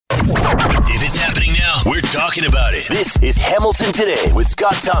We're talking about it. This is Hamilton Today with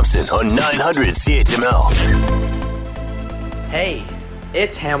Scott Thompson on 900 CHML. Hey,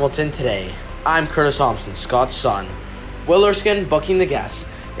 it's Hamilton Today. I'm Curtis Thompson, Scott's son. Will Erskine booking the guests.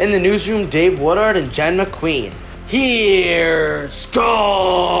 In the newsroom, Dave Woodard and Jen McQueen. Here's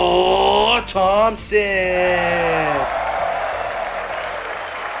Scott Thompson.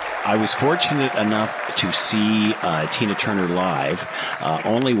 I was fortunate enough to see Tina Turner live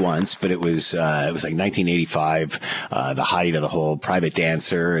only once, but it was like 1985, the height of the whole Private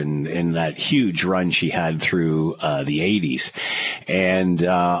Dancer and that huge run she had through the 80s. And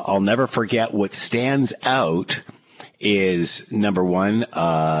I'll never forget what stands out is, number one,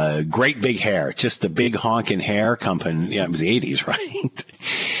 great big hair, just the big honking hair company. Yeah, it was the 80s, right?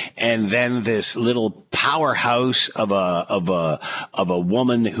 And then this little powerhouse of a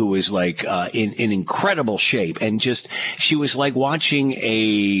woman who was like in incredible shape, and just she was like watching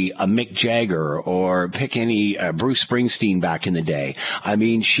a Mick Jagger or pick any Bruce Springsteen back in the day. I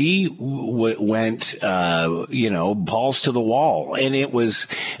mean, she went balls to the wall, and it was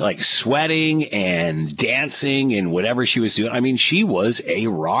like sweating and dancing and whatever she was doing. I mean, she was a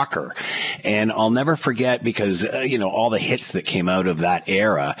rocker, and I'll never forget because all the hits that came out of that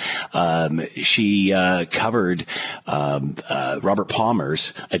era. She covered Robert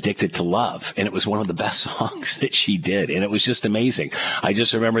Palmer's "Addicted to Love," and it was one of the best songs that she did, and it was just amazing. I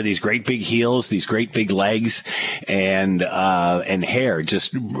just remember these great big heels, these great big legs, and hair,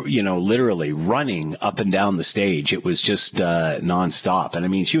 just literally running up and down the stage. It was just nonstop, and I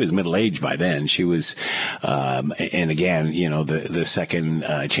mean, she was middle aged by then. She was, and again, the second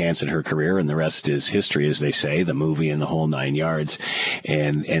chance in her career, and the rest is history, as they say. The movie and the whole 9 yards,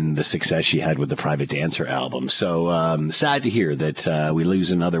 and the success she had with the Private Dancer album. So sad to hear that we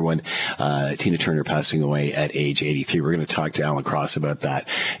lose another one. Tina Turner passing away at age 83. We're going to talk to Alan Cross about that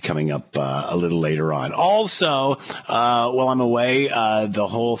coming up a little later on. Also, while I'm away, the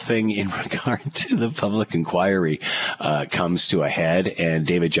whole thing in regard to the public inquiry comes to a head, and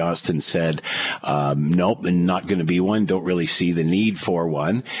David Johnston said, nope, and not going to be one. Don't really see the need for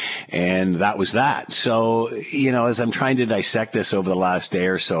one. And that was that. So, as I'm trying to dissect this over the last day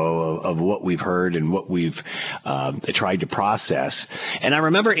or so of what we've heard and what we've tried to process. And I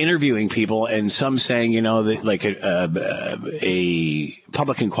remember interviewing people and some saying, that like a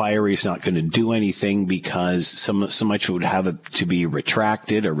public inquiry is not going to do anything because so much would have to be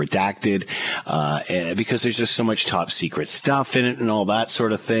retracted or redacted because there's just so much top secret stuff in it and all that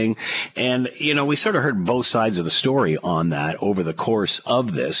sort of thing. And, we sort of heard both sides of the story on that over the course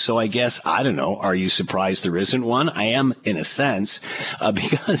of this. So I guess, I don't know, are you surprised there isn't one? I am in a sense,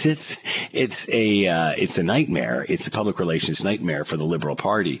 because it's a nightmare. It's a public relations nightmare for the Liberal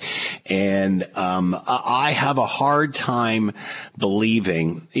Party. And I have a hard time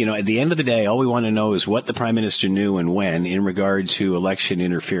believing, at the end of the day, all we want to know is what the Prime Minister knew and when in regard to election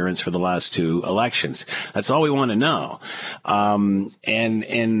interference for the last two elections. That's all we want to know.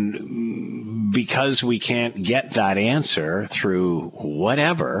 And because we can't get that answer through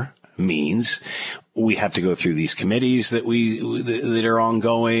whatever means, we have to go through these committees that are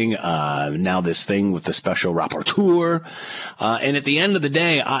ongoing. Now this thing with the special rapporteur. And at the end of the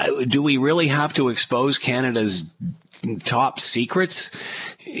day, do we really have to expose Canada's top secrets,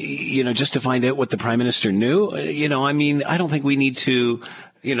 just to find out what the Prime Minister knew? I mean, I don't think we need to,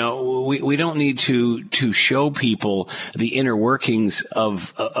 we don't need to show people the inner workings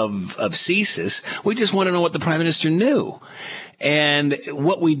of CSIS. We just want to know what the Prime Minister knew. And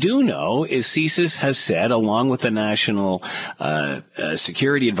what we do know is CSIS has said, along with the National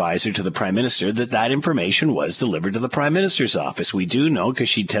Security Advisor to the Prime Minister, that information was delivered to the Prime Minister's office. We do know, because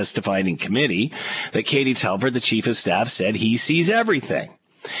she testified in committee, that Katie Telford, the Chief of Staff, said he sees everything.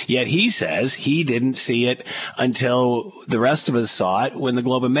 Yet he says he didn't see it until the rest of us saw it when the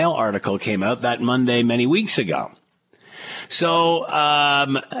Globe and Mail article came out that Monday many weeks ago. So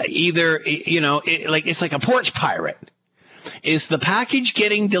either, it's like a porch pirate. Is the package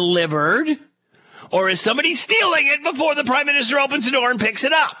getting delivered, or is somebody stealing it before the Prime Minister opens the door and picks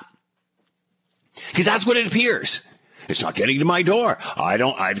it up? Because that's what it appears. It's not getting to my door.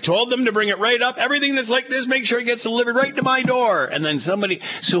 I've told them to bring it right up. Everything that's like this, make sure it gets delivered right to my door. And then so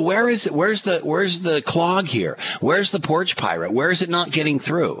where's the clog here? Where's the porch pirate? Where is it not getting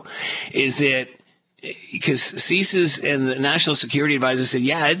through? Is it because CSIS and the National Security Advisor said,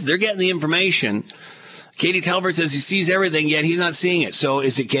 they're getting the information. Katie Telford says he sees everything, yet he's not seeing it. So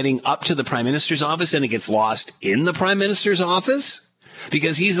is it getting up to the Prime Minister's office and it gets lost in the Prime Minister's office?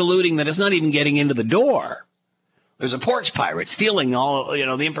 Because he's alluding that it's not even getting into the door. There's a porch pirate stealing all,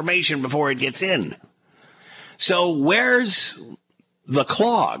 the information before it gets in. So where's the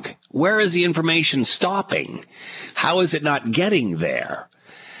clog? Where is the information stopping? How is it not getting there?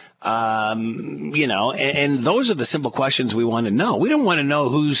 And those are the simple questions we want to know. We don't want to know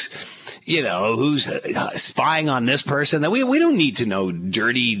who's spying on this person. That we don't need to know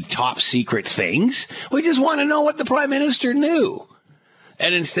dirty, top secret things. We just want to know what the prime minister knew.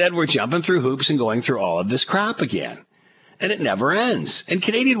 And instead, we're jumping through hoops and going through all of this crap again. And it never ends. And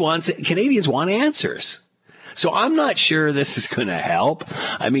Canadians want answers. So I'm not sure this is going to help.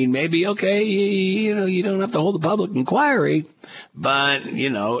 I mean, maybe, okay, you don't have to hold a public inquiry, but, are you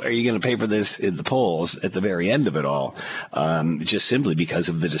going to pay for this in the polls at the very end of it all? Just simply because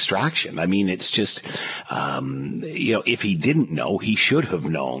of the distraction. I mean, it's just, if he didn't know, he should have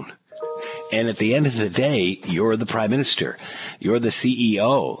known. And at the end of the day, you're the prime minister. You're the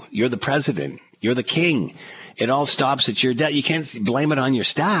CEO. You're the president. You're the king. It all stops at your death. You can't blame it on your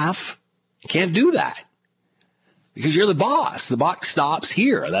staff. You can't do that. Because you're the boss. The buck stops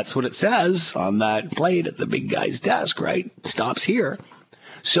here. That's what it says on that plate at the big guy's desk, right? Stops here.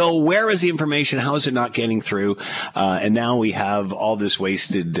 So where is the information? How is it not getting through? And now we have all this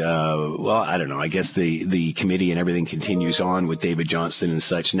wasted, I don't know. I guess the committee and everything continues on with David Johnston and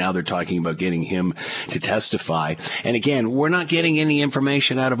such. Now they're talking about getting him to testify. And again, we're not getting any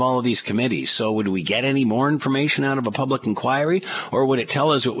information out of all of these committees. So would we get any more information out of a public inquiry? Or would it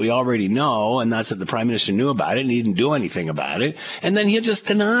tell us what we already know? And that's that the prime minister knew about it and he didn't do anything about it. And then he'll just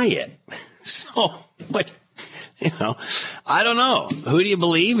deny it. So what? I don't know. Who do you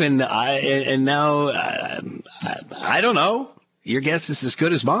believe? And now I don't know. Your guess is as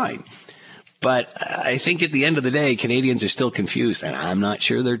good as mine. But I think at the end of the day, Canadians are still confused, and I'm not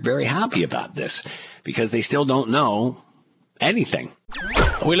sure they're very happy about this because they still don't know anything.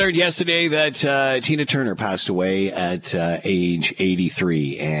 We learned yesterday that Tina Turner passed away at age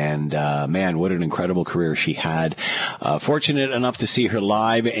 83. And, man, what an incredible career she had. Fortunate enough to see her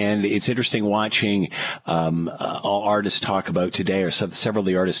live. And it's interesting watching all artists talk about today, or several of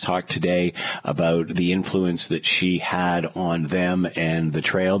the artists talk today about the influence that she had on them and the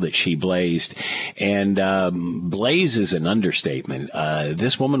trail that she blazed. And blaze is an understatement.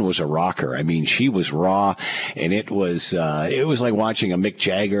 This woman was a rocker. I mean, she was raw, and it was like watching a Mick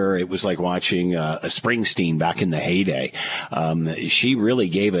Jagger. It was like watching a Springsteen back in the heyday. She really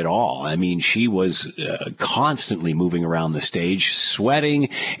gave it all. I mean, she was constantly moving around the stage, sweating,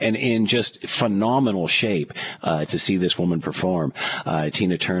 and in just phenomenal shape to see this woman perform.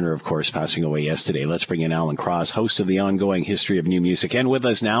 Tina Turner, of course, passing away yesterday. Let's bring in Alan Cross, host of the ongoing History of New Music, and with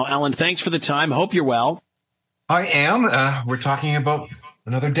us now. Alan, thanks for the time. Hope you're well. I am. We're talking about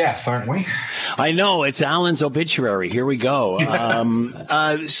another death, aren't we? I know. It's Alan's obituary. Here we go.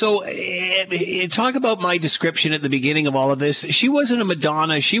 So talk about my description at the beginning of all of this. She wasn't a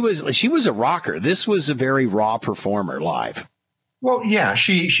Madonna. She was a rocker. This was a very raw performer live. Well, yeah.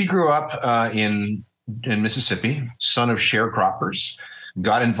 She grew up in Mississippi, son of sharecroppers,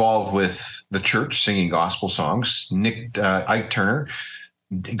 got involved with the church singing gospel songs. Ike Turner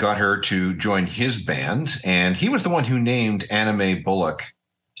got her to join his band, and he was the one who named Anna Mae Bullock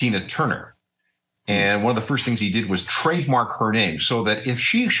Tina Turner. And one of the first things he did was trademark her name so that if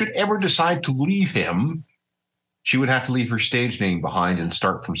she should ever decide to leave him, she would have to leave her stage name behind and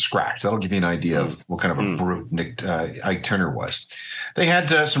start from scratch. That'll give you an idea of what kind of a brute Ike Turner was. They had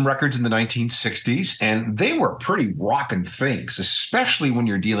some records in the 1960s, and they were pretty rockin' things, especially when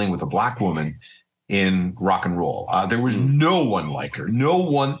you're dealing with a black woman in rock and roll. There was no one like her, no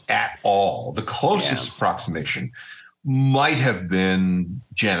one at all. The closest approximation might have been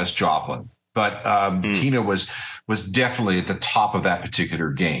Janis Joplin, but Tina was definitely at the top of that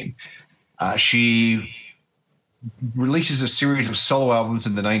particular game. She releases a series of solo albums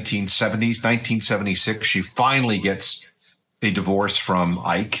in the 1970s. 1976, she finally gets a divorce from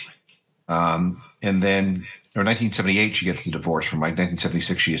Ike. And then, or 1978, she gets the divorce from Ike.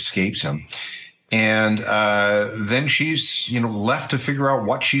 1976, she escapes him. And then she's, left to figure out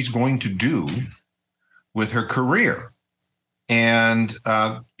what she's going to do with her career. And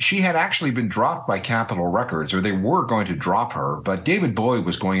she had actually been dropped by Capitol Records, or they were going to drop her. But David Bowie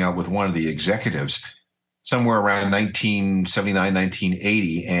was going out with one of the executives somewhere around 1979,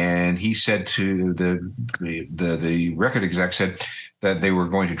 1980. And he said to the record exec said that they were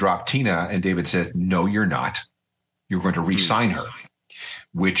going to drop Tina. And David said, no, you're not. You're going to re-sign her.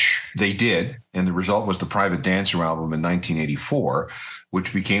 Which they did, and the result was the Private Dancer album in 1984,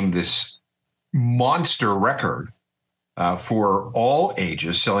 which became this monster record for all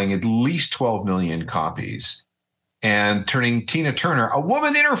ages, selling at least 12 million copies, and turning Tina Turner, a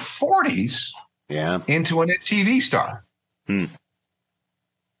woman in her 40s, into an TV star.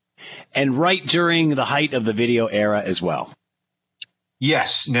 And right during the height of the video era as well.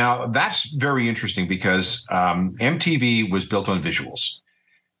 Yes. Now, that's very interesting because MTV was built on visuals.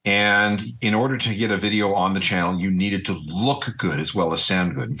 And in order to get a video on the channel, you needed to look good as well as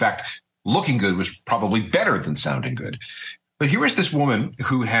sound good. In fact, looking good was probably better than sounding good. But here was this woman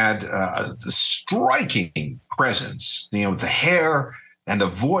who had a striking presence, the hair and the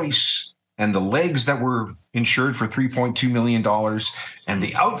voice and the legs that were insured for $3.2 million and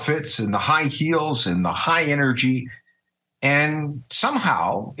the outfits and the high heels and the high energy. And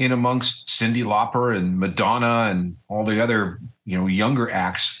somehow, in amongst Cyndi Lauper and Madonna and all the other, younger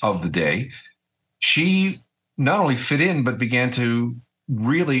acts of the day, she not only fit in, but began to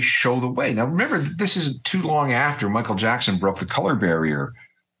really show the way. Now, remember, this isn't too long after Michael Jackson broke the color barrier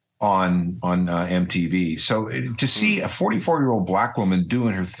on MTV. So to see a 44-year-old black woman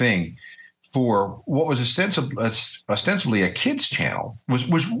doing her thing for what was ostensibly a kids channel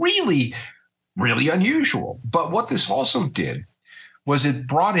was really, really unusual. But what this also did was it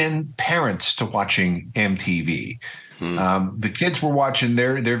brought in parents to watching MTV. The kids were watching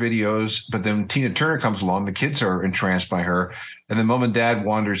their videos, but then Tina Turner comes along. The kids are entranced by her. And then mom and dad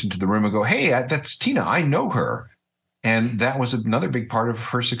wanders into the room and go, hey, that's Tina. I know her. And that was another big part of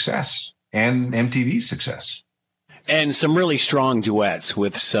her success and MTV's success. And some really strong duets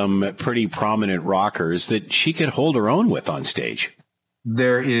with some pretty prominent rockers that she could hold her own with on stage.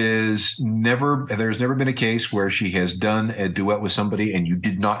 There's never been a case where she has done a duet with somebody and you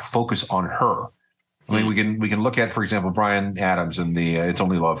did not focus on her. I mean, we can look at, for example, Bryan Adams in the It's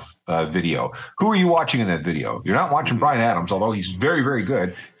Only Love video. Who are you watching in that video? You're not watching Bryan Adams, although he's very, very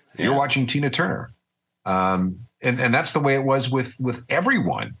good. You're watching Tina Turner. And that's the way it was with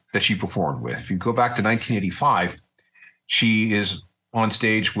everyone that she performed with. If you go back to 1985, she is on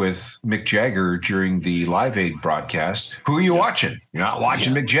stage with Mick Jagger during the Live Aid broadcast. Who are you watching? You're not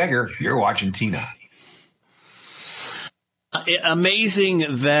watching Mick Jagger. You're watching Tina. Amazing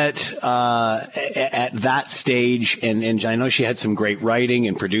that at that stage, and I know she had some great writing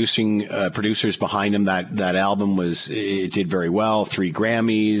and producers behind him. That album it did very well. 3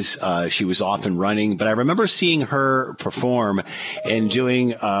 Grammys. She was off and running. But I remember seeing her perform and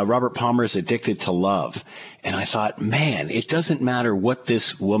doing Robert Palmer's "Addicted to Love." And I thought, man, it doesn't matter what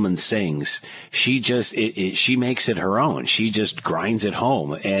this woman sings. She just, she makes it her own. She just grinds it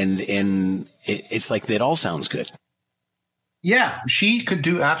home. And it's like, it all sounds good. Yeah, she could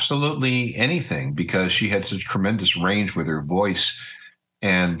do absolutely anything because she had such tremendous range with her voice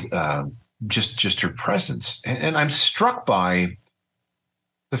and just her presence. And I'm struck by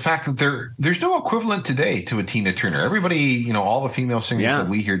the fact that there's no equivalent today to a Tina Turner. Everybody, all the female singers that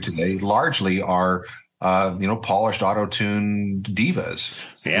we hear today largely are polished auto-tuned divas.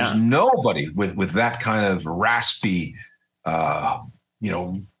 Yeah. There's nobody with that kind of raspy, balls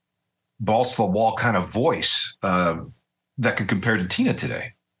to the wall kind of voice that could compare to Tina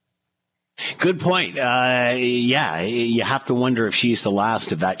today. Good point. You have to wonder if she's the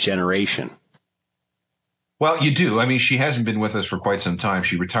last of that generation. Well, you do. I mean, she hasn't been with us for quite some time.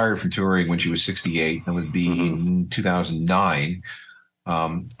 She retired from touring when she was 68. That would be in 2009.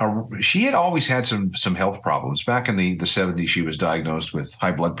 She had always had some health problems. Back in the 70s, she was diagnosed with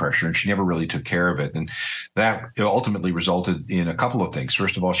high blood pressure, and she never really took care of it. And that ultimately resulted in a couple of things.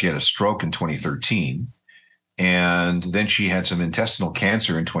 First of all, she had a stroke in 2013. And then she had some intestinal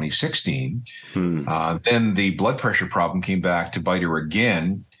cancer in 2016. Then the blood pressure problem came back to bite her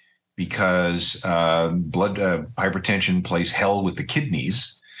again because blood hypertension plays hell with the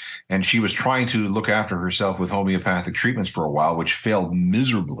kidneys. And she was trying to look after herself with homeopathic treatments for a while, which failed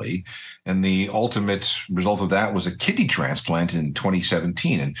miserably. And the ultimate result of that was a kidney transplant in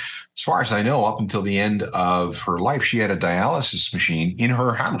 2017. And as far as I know, up until the end of her life, she had a dialysis machine in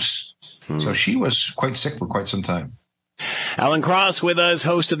her house. So she was quite sick for quite some time. Alan Cross with us,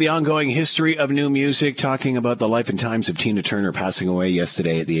 host of the ongoing History of New Music, talking about the life and times of Tina Turner, passing away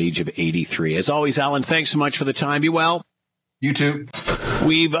yesterday at the age of 83. As always, Alan, thanks so much for the time. Be well. You too.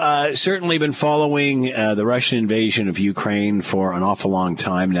 We've certainly been following the Russian invasion of Ukraine for an awful long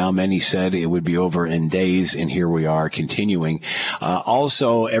time now. Many said it would be over in days, and here we are continuing.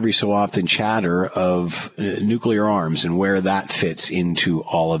 Also, every so often, chatter of nuclear arms and where that fits into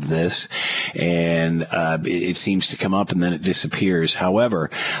all of this. And it seems to come up and then it disappears.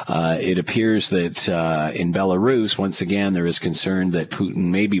 However, it appears that in Belarus, once again, there is concern that Putin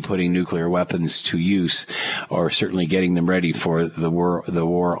may be putting nuclear weapons to use, or certainly getting them ready for the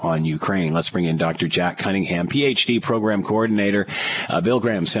war on Ukraine. Let's bring in Dr. Jack Cunningham, PhD Program Coordinator, Bill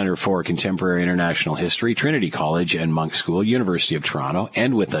Graham Center for Contemporary International History, Trinity College and Monk School, University of Toronto,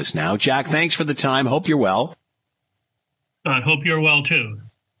 and with us now. Jack, thanks for the time. Hope you're well. I hope you're well, too.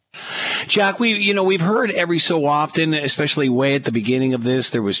 Jack, we've heard every so often, especially way at the beginning of this,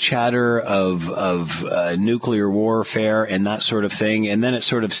 there was chatter of nuclear warfare and that sort of thing, and then it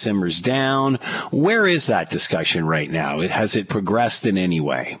sort of simmers down. Where is that discussion right now? Has it progressed in any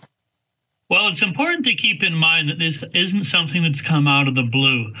way? Well, it's important to keep in mind that this isn't something that's come out of the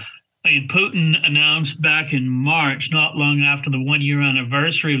blue. I mean, Putin announced back in March, not long after the one-year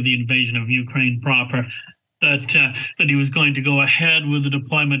anniversary of the invasion of Ukraine proper, that he was going to go ahead with the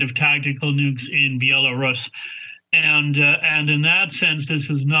deployment of tactical nukes in Belarus. And in that sense, this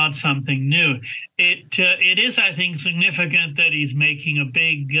is not something new. It is, I think, significant that he's making a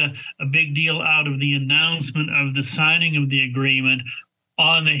big deal out of the announcement of the signing of the agreement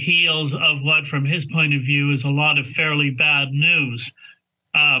on the heels of what, from his point of view, is a lot of fairly bad news.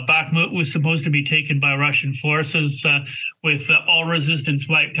 Bakhmut was supposed to be taken by Russian forces with all resistance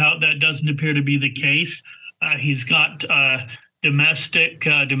wiped out. That doesn't appear to be the case. He's got domestic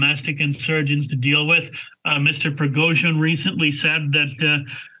insurgents to deal with. Mr. Prigozhin recently said that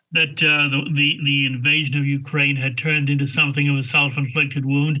the invasion of Ukraine had turned into something of a self-inflicted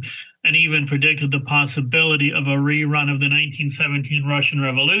wound, and even predicted the possibility of a rerun of the 1917 Russian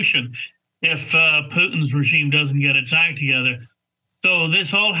Revolution if Putin's regime doesn't get its act together. So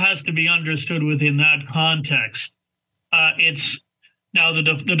this all has to be understood within that context. Now,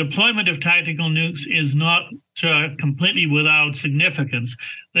 the deployment of tactical nukes is not completely without significance.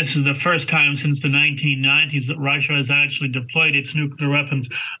 This is the first time since the 1990s that Russia has actually deployed its nuclear weapons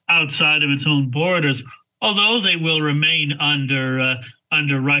outside of its own borders, although they will remain under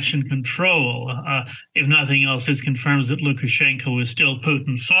Russian control. If nothing else, this confirms that Lukashenko is still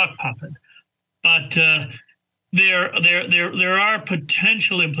Putin's sock puppet. But there are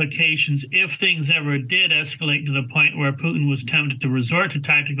potential implications if things ever did escalate to the point where Putin was tempted to resort to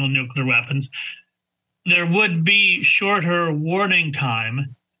tactical nuclear weapons. There would be shorter warning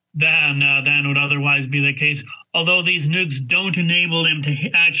time than would otherwise be the case, although these nukes don't enable him to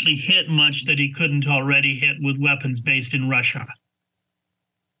actually hit much that he couldn't already hit with weapons based in Russia.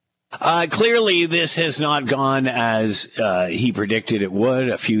 Clearly, this has not gone as he predicted it would.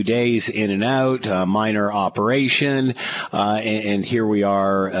 A few days in and out, minor operation, and here we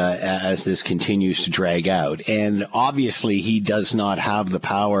are as this continues to drag out. And obviously, he does not have the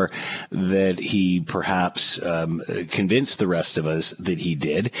power that he perhaps convinced the rest of us that he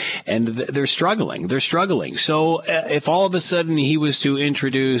did. And they're struggling. They're struggling. So if all of a sudden he was to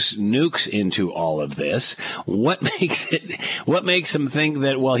introduce nukes into all of this, what makes him think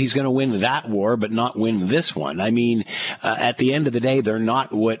that, well, he's going to win that war, but not win this one? I mean, at the end of the day, they're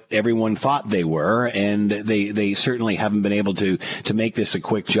not what everyone thought they were, and they certainly haven't been able to make this a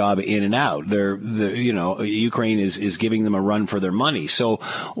quick job in and out. Ukraine is giving them a run for their money. So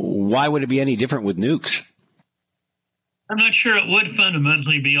why would it be any different with nukes? I'm not sure it would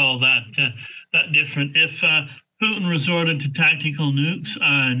fundamentally be all that different. If Putin resorted to tactical nukes,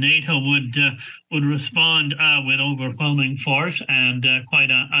 NATO would respond with overwhelming force and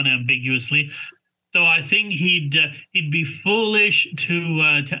quite unambiguously. So I think he'd be foolish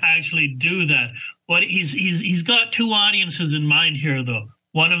to actually do that. What he's got two audiences in mind here, though.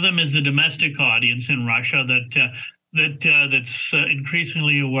 One of them is the domestic audience in Russia that's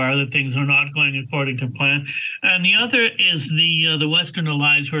increasingly aware that things are not going according to plan, and the other is the Western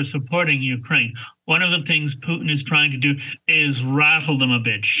allies who are supporting Ukraine. One of the things Putin is trying to do is rattle them a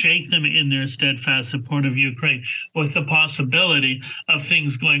bit, shake them in their steadfast support of Ukraine, with the possibility of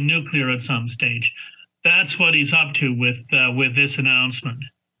things going nuclear at some stage. That's what he's up to with this announcement.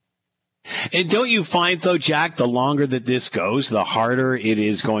 And don't you find, though, Jack, the longer that this goes, the harder it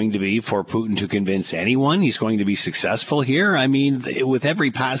is going to be for Putin to convince anyone he's going to be successful here? I mean, with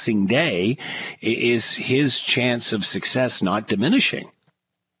every passing day, is his chance of success not diminishing?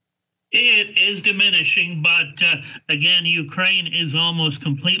 It is diminishing, but again, Ukraine is almost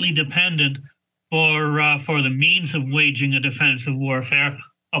completely dependent for the means of waging a defensive warfare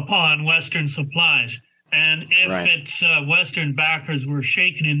upon Western supplies. And if its Western backers were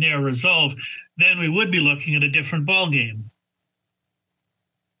shaken in their resolve, then we would be looking at a different ballgame.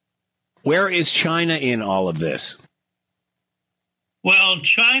 Where is China in all of this? Well,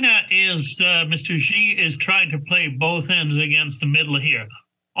 China is, Mr. Xi is trying to play both ends against the middle here.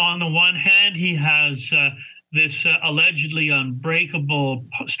 On the one hand, he has this allegedly unbreakable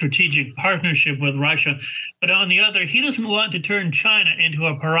strategic partnership with Russia. But on the other, he doesn't want to turn China into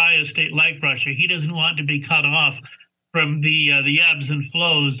a pariah state like Russia. He doesn't want to be cut off from the ebbs and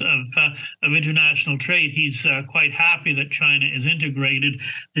flows of international trade. He's quite happy that China is integrated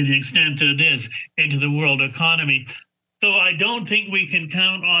to the extent that it is into the world economy. So I don't think we can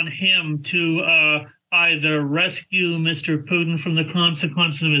count on him to either rescue Mr. Putin from the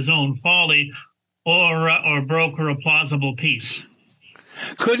consequences of his own folly or broker a plausible peace.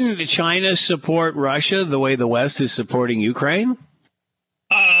 Couldn't China support Russia the way the West is supporting Ukraine?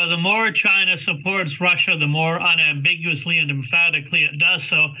 The more China supports Russia, the more unambiguously and emphatically it does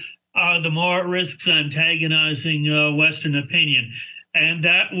so, the more it risks antagonizing Western opinion. And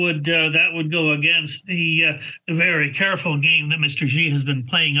that would go against the very careful game that Mr. Xi has been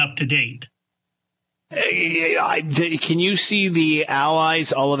playing up to date. Can you see the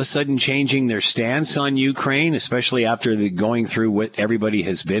allies all of a sudden changing their stance on Ukraine, especially after going through what everybody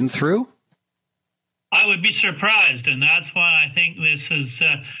has been through? I would be surprised, and that's why I think this is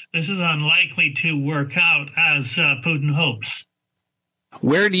unlikely to work out as Putin hopes.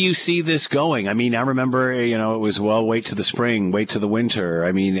 Where do you see this going? I mean, I remember, it was, wait to the spring, wait to the winter.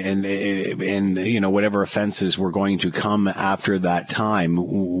 I mean, and whatever offenses were going to come after that time.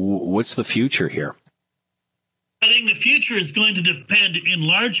 What's the future here? I think the future is going to depend in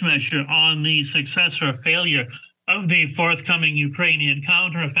large measure on the success or failure of the forthcoming Ukrainian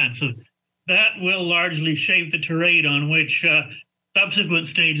counteroffensive. That will largely shape the terrain on which subsequent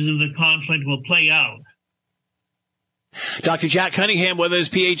stages of the conflict will play out. Dr. Jack Cunningham with us,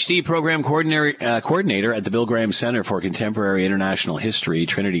 PhD program coordinator at the Bill Graham Center for Contemporary International History,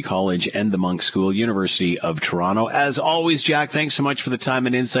 Trinity College and the Monk School, University of Toronto. As always, Jack, thanks so much for the time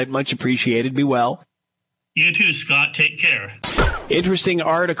and insight. Much appreciated. Be well. You too, Scott. Take care. Interesting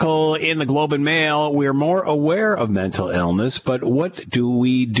article in the Globe and Mail. We're more aware of mental illness, but what do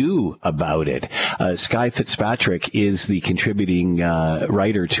we do about it? Skye Fitzpatrick is the contributing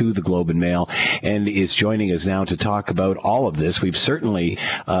writer to the Globe and Mail and is joining us now to talk about all of this. We've certainly,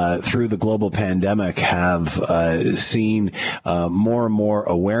 through the global pandemic, have seen more and more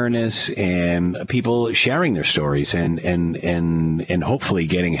awareness and people sharing their stories and hopefully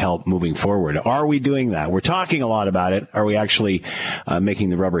getting help moving forward. Are we doing that? We're talking a lot about it. Are we actually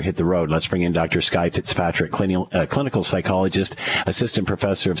making the rubber hit the road? Let's bring in Dr. Skye Fitzpatrick, clinical psychologist, assistant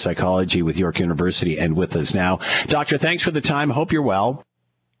professor of psychology with York University, and with us now. Doctor, thanks for the time. Hope you're well.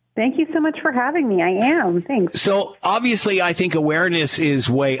 Thank you so much for having me. I am. Thanks. So obviously, I think awareness is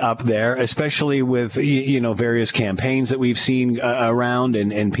way up there, especially with, various campaigns that we've seen around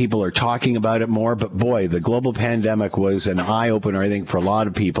and people are talking about it more. But boy, the global pandemic was an eye opener, I think, for a lot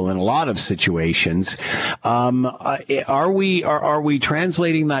of people in a lot of situations. Are we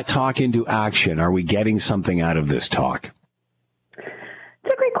translating that talk into action? Are we getting something out of this talk?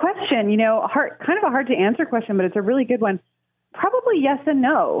 It's a great question. Kind of a hard to answer question, but it's a really good one. Probably yes and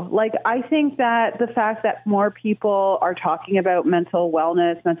no. I think that the fact that more people are talking about mental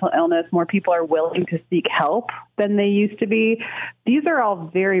wellness, mental illness, more people are willing to seek help than they used to be. These are all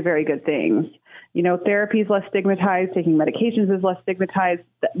very, very good things. Therapy is less stigmatized, taking medications is less stigmatized.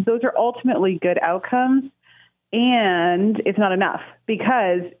 Those are ultimately good outcomes. And it's not enough,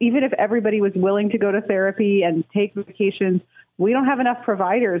 because even if everybody was willing to go to therapy and take medications, we don't have enough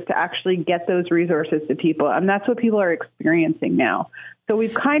providers to actually get those resources to people. And that's what people are experiencing now. So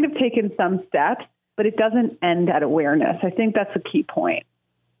we've kind of taken some steps, but it doesn't end at awareness. I think that's a key point.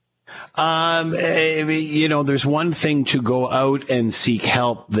 There's one thing to go out and seek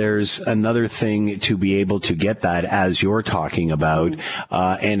help. There's another thing to be able to get that, as you're talking about.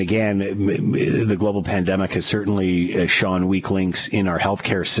 And again, the global pandemic has certainly shown weak links in our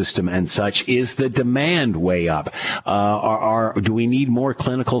healthcare system and such. Is the demand way up? Do we need more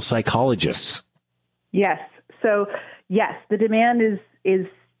clinical psychologists? Yes. So yes, the demand is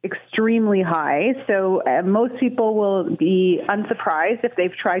extremely high. So most people will be unsurprised if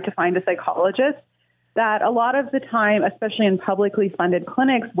they've tried to find a psychologist that a lot of the time, especially in publicly funded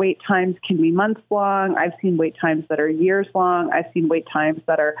clinics, wait times can be months long. I've seen wait times that are years long. I've seen wait times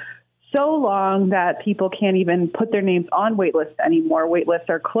that are so long that people can't even put their names on wait lists anymore. Wait lists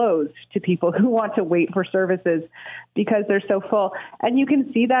are closed to people who want to wait for services because they're so full. And you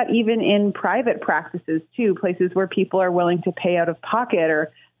can see that even in private practices too, places where people are willing to pay out of pocket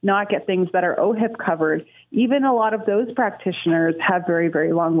or not get things that are OHIP covered. Even a lot of those practitioners have very,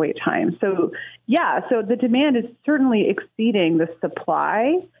 very long wait times. So so the demand is certainly exceeding the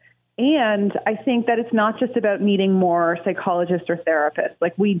supply. And I think that it's not just about needing more psychologists or therapists.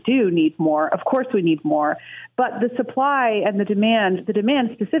 We do need more. Of course we need more. But the supply and the demand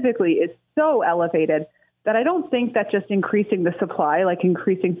specifically is so elevated that I don't think that just increasing the supply, like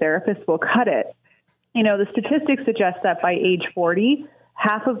increasing therapists, will cut it. The statistics suggest that by age 40,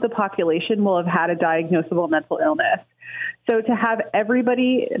 half of the population will have had a diagnosable mental illness. So to have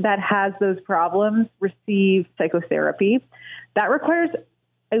everybody that has those problems receive psychotherapy, that requires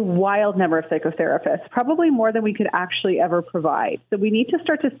a wild number of psychotherapists, probably more than we could actually ever provide. So we need to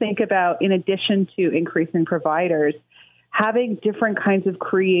start to think about, in addition to increasing providers, having different kinds of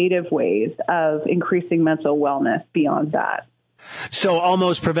creative ways of increasing mental wellness beyond that. So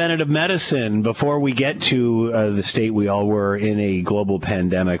almost preventative medicine before we get to the state we all were in, a global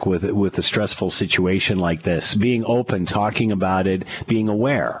pandemic with a stressful situation like this, being open, talking about it, being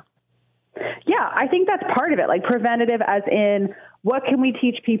aware. Yeah, I think that's part of it. Like preventative as in, what can we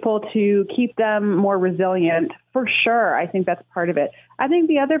teach people to keep them more resilient? For sure. I think that's part of it. I think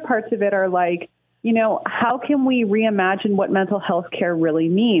the other parts of it are like, you know, how can we reimagine what mental health care really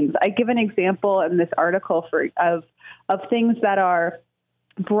means? I give an example in this article of things that are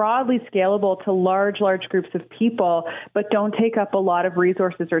broadly scalable to large groups of people, but don't take up a lot of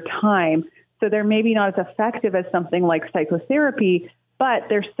resources or time. So they're maybe not as effective as something like psychotherapy, but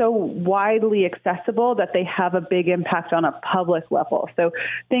they're so widely accessible that they have a big impact on a public level. So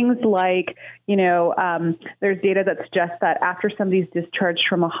things like, you know, there's data that suggests that after somebody's discharged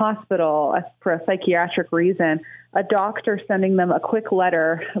from a hospital for a psychiatric reason, a doctor sending them a quick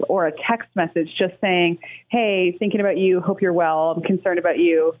letter or a text message just saying, hey, thinking about you, hope you're well, I'm concerned about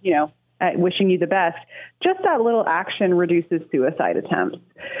you, you know, wishing you the best. Just that little action reduces suicide attempts.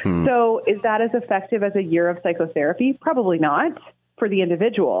 So is that as effective as a year of psychotherapy? Probably not for the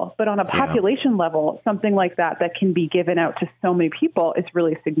individual, but on a population level, something like that can be given out to so many people is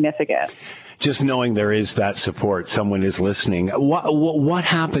really significant. Just knowing there is that support, someone is listening. What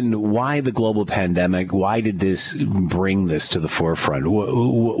happened? Why the global pandemic? Why did this bring this to the forefront?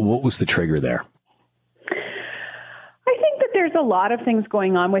 What was the trigger there? I think that there's a lot of things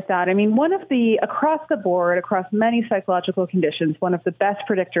going on with that. I mean, across the board, across many psychological conditions, one of the best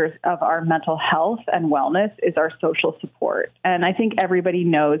predictors of our mental health and wellness is our social support. And I think everybody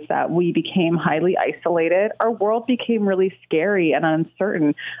knows that we became highly isolated. Our world became really scary and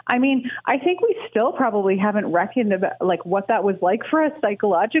uncertain. I mean, I think we still probably haven't reckoned about like what that was like for us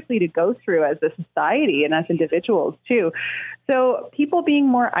psychologically to go through as a society and as individuals too. So people being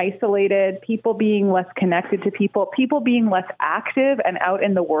more isolated, people being less connected to people being less active and out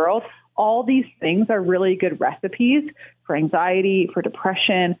in the world, all these things are really good recipes for anxiety, for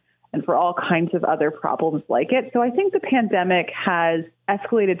depression, and for all kinds of other problems like it. So I think the pandemic has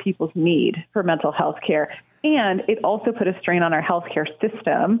escalated people's need for mental health care. And it also put a strain on our healthcare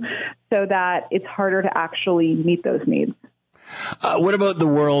system so that it's harder to actually meet those needs. What about the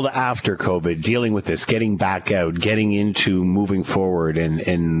world after COVID, dealing with this, getting back out, getting into moving forward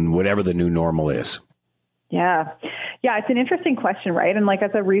and whatever the new normal is? Yeah, it's an interesting question, right? And like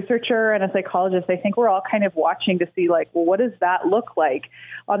as a researcher and a psychologist, I think we're all kind of watching to see like, well, what does that look like?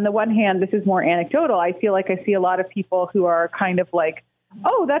 On the one hand, this is more anecdotal. I feel like I see a lot of people who are kind of like,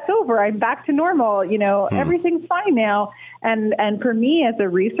 oh, that's over. I'm back to normal. You know, everything's fine now. And for me as a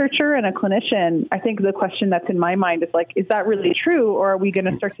researcher and a clinician, I think the question that's in my mind is like, is that really true? Or are we going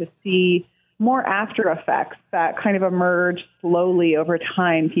to start to see more after effects that kind of emerge slowly over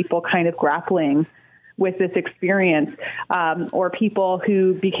time, people kind of grappling with this experience, or people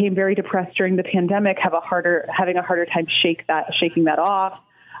who became very depressed during the pandemic having a harder time shaking that off.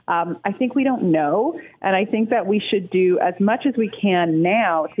 I think we don't know, and I think that we should do as much as we can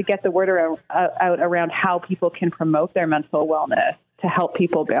now to get the word out around how people can promote their mental wellness to help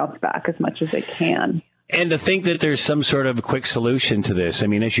people bounce back as much as they can. And to think that there's some sort of quick solution to this. I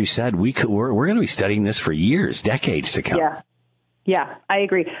mean, as you said, we're going to be studying this for years, decades to come. Yeah, I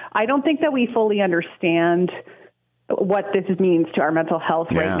agree. I don't think that we fully understand what this means to our mental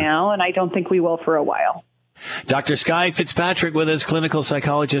health right now, and I don't think we will for a while. Dr. Skye Fitzpatrick with us, clinical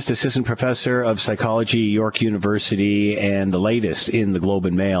psychologist, assistant professor of psychology, York University, and the latest in the Globe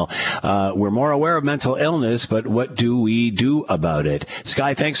and Mail. We're more aware of mental illness, but what do we do about it?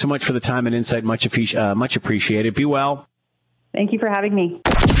 Skye, thanks so much for the time and insight. Much appreciated. Be well. Thank you for having me.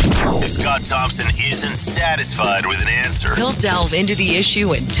 If Scott Thompson isn't satisfied with an answer, he'll delve into the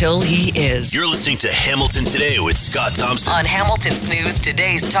issue until he is. You're listening to Hamilton Today with Scott Thompson on Hamilton's News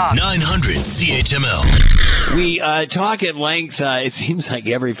Today's Talk 900 CHML. We talk at length, it seems like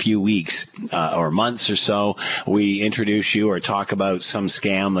every few weeks or months or so, we introduce you or talk about some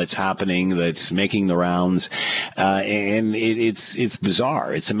scam that's happening, that's making the rounds. And it's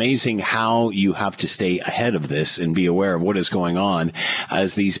bizarre. It's amazing how you have to stay ahead of this and be aware of what is going on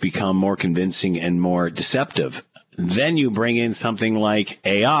as these become more convincing and more deceptive. Then you bring in something like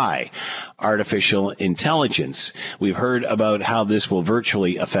AI, artificial intelligence. We've heard about how this will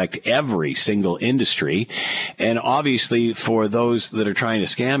virtually affect every single industry. And obviously, for those that are trying to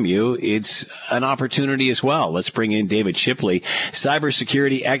scam you, it's an opportunity as well. Let's bring in David Shipley,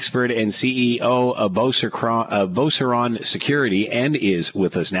 cybersecurity expert and CEO of Beauceron Security, and is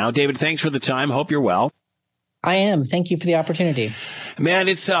with us now. David, thanks for the time. Hope you're well. I am. Thank you for the opportunity. Man,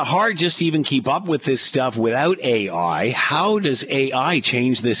 it's hard just to even keep up with this stuff without AI. How does AI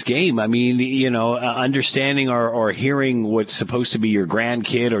change this game? I mean, understanding or hearing what's supposed to be your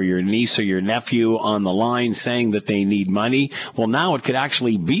grandkid or your niece or your nephew on the line saying that they need money. Well, now it could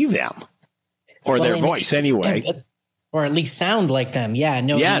actually be them or their voice anyway. Or at least sound like them. Yeah.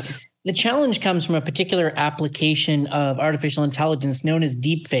 No. Yes. The challenge comes from a particular application of artificial intelligence known as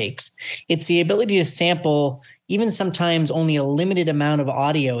deepfakes. It's the ability to sample even sometimes only a limited amount of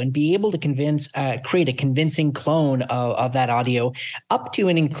audio and be able to create a convincing clone of that audio up to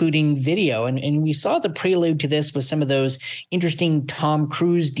and including video. And we saw the prelude to this with some of those interesting Tom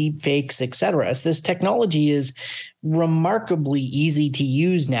Cruise deepfakes, et cetera. So this technology is remarkably easy to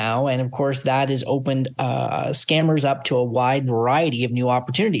use now. And of course, that has opened scammers up to a wide variety of new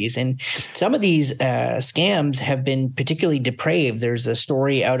opportunities. And some of these scams have been particularly depraved. There's a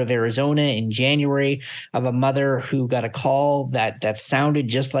story out of Arizona in January of a mother who got a call that sounded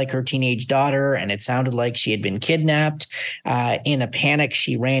just like her teenage daughter, and it sounded like she had been kidnapped. In a panic,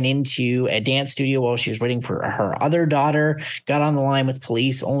 she ran into a dance studio while she was waiting for her other daughter, got on the line with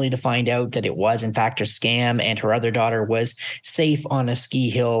police only to find out that it was in fact a scam, and her other daughter was safe on a ski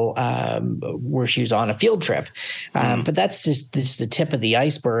hill where she was on a field trip. But that's just the tip of the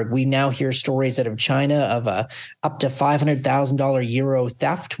iceberg. We now hear stories out of China of up to $500,000 euro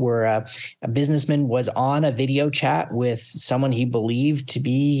theft, where a businessman was on a video chat with someone he believed to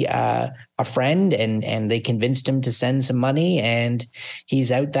be a friend, and they convinced him to send some money, and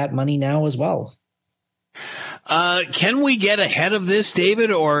he's out that money now as well. Can we get ahead of this,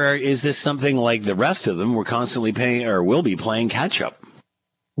 David, or is this something like the rest of them? We're constantly paying, or will be playing catch up.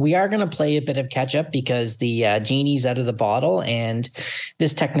 We are going to play a bit of catch up because the genie's out of the bottle, and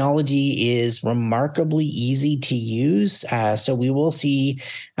this technology is remarkably easy to use. So we will see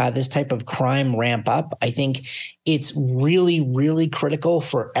this type of crime ramp up. I think it's really, really critical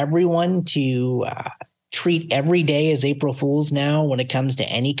for everyone to treat every day as April Fool's now when it comes to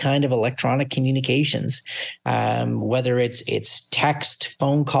any kind of electronic communications, whether it's text,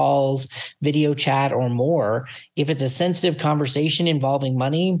 phone calls, video chat, or more. If it's a sensitive conversation involving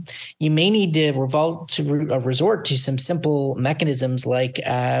money, you may need to resort to some simple mechanisms like,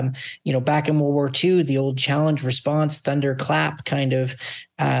 back in World War II, the old challenge, response, thunder, clap kind of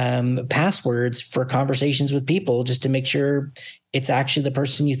passwords for conversations with people, just to make sure it's actually the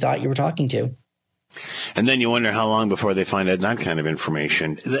person you thought you were talking to. And then you wonder how long before they find out that kind of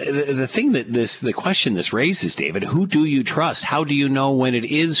information. The thing the question this raises, David, who do you trust? How do you know when it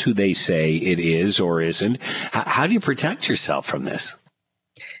is who they say it is or isn't? How do you protect yourself from this?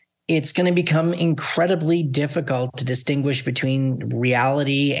 It's going to become incredibly difficult to distinguish between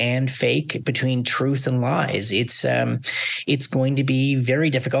reality and fake, between truth and lies. It's going to be very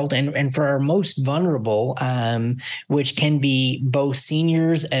difficult. And for our most vulnerable, which can be both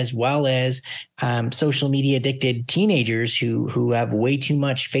seniors as well as social media addicted teenagers who have way too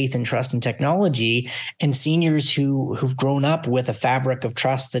much faith and trust in technology, and seniors who've grown up with a fabric of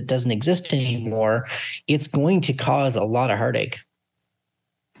trust that doesn't exist anymore, it's going to cause a lot of heartache.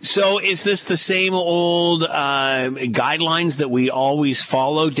 So is this the same old guidelines that we always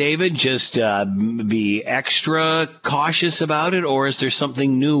follow, David? Just be extra cautious about it, or is there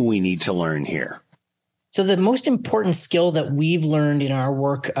something new we need to learn here? So the most important skill that we've learned in our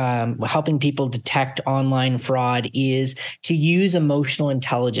work helping people detect online fraud is to use emotional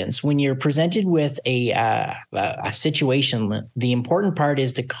intelligence. When you're presented with a situation, the important part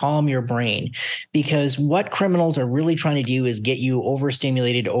is to calm your brain, because what criminals are really trying to do is get you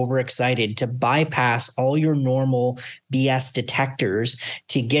overstimulated, overexcited, to bypass all your normal BS detectors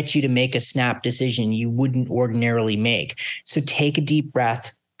to get you to make a snap decision you wouldn't ordinarily make. So take a deep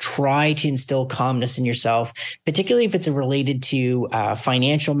breath. Try to instill calmness in yourself, particularly if it's related to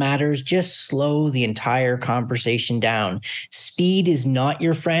financial matters. Just slow the entire conversation down. Speed is not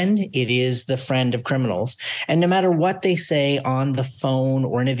your friend. It is the friend of criminals. And no matter what they say on the phone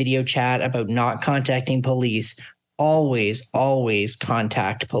or in a video chat about not contacting police, always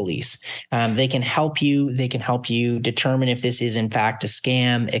contact police. They can help you. They can help you determine if this is in fact a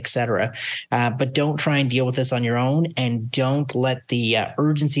scam, etc. But don't try and deal with this on your own, and don't let the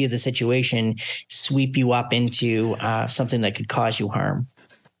urgency of the situation sweep you up into something that could cause you harm.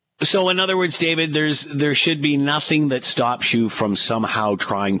 So in other words, David, there should be nothing that stops you from somehow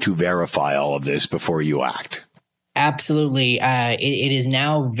trying to verify all of this before you act. Absolutely. It is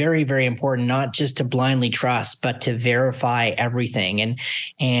now very, very important not just to blindly trust, but to verify everything.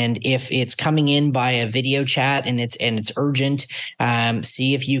 And if it's coming in by a video chat and it's urgent,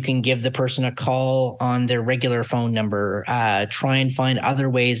 see if you can give the person a call on their regular phone number. Try and find other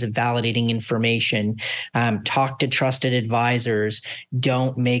ways of validating information. Talk to trusted advisors.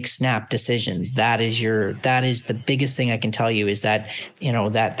 Don't make snap decisions. That is the biggest thing I can tell you, is that,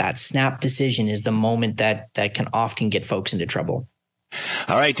 that snap decision is the moment that can often get folks into trouble.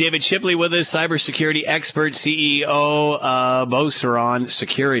 All right, David Shipley with us, cybersecurity expert, CEO. Both are on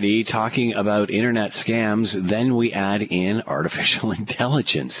security, talking about internet scams. Then we add in artificial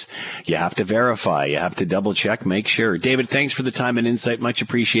intelligence. You have to verify. You have to double check, make sure. David, thanks for the time and insight. Much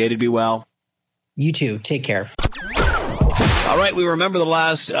appreciated. Be well. You too. Take care. All right, we remember the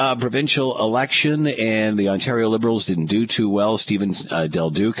last provincial election, and the Ontario Liberals didn't do too well. Stephen Del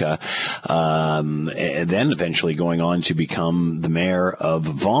Duca, and then eventually going on to become the mayor of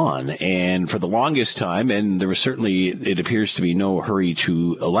Vaughan. And for the longest time, and there was certainly, it appears to be no hurry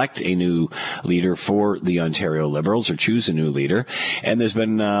to elect a new leader for the Ontario Liberals or choose a new leader. And there's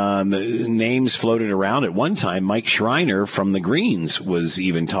been names floated around. At one time, Mike Schreiner from the Greens was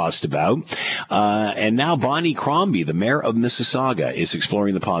even tossed about. And now Bonnie Crombie, the mayor of Mississauga, is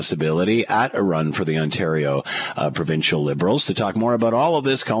exploring the possibility at a run for the Ontario provincial Liberals. To talk more about all of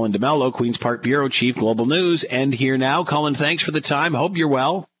this, Colin DeMello, Queen's Park Bureau Chief, Global News, and here now. Colin, thanks for the time. Hope you're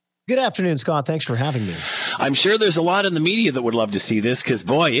well. Good afternoon, Scott. Thanks for having me. I'm sure there's a lot in the media that would love to see this, because,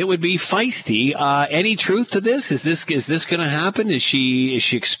 boy, it would be feisty. Any truth to this? Is this going to happen? Is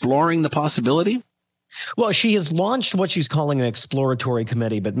she exploring the possibility? Well, she has launched what she's calling an exploratory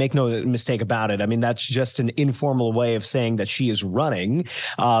committee, but make no mistake about it. I mean, that's just an informal way of saying that she is running,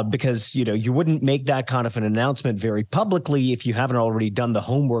 because, you wouldn't make that kind of an announcement very publicly if you haven't already done the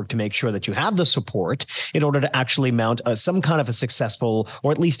homework to make sure that you have the support in order to actually mount some kind of a successful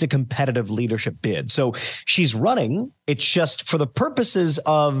or at least a competitive leadership bid. So she's running. It's just for the purposes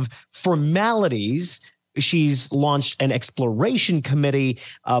of formalities. She's launched an exploration committee,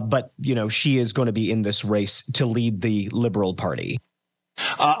 but, she is going to be in this race to lead the Liberal Party.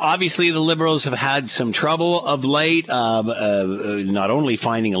 Obviously, the Liberals have had some trouble of late, not only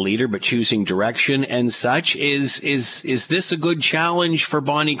finding a leader, but choosing direction and such. Is this a good challenge for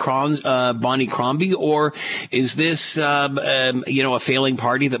Bonnie Crombie, or is this, a failing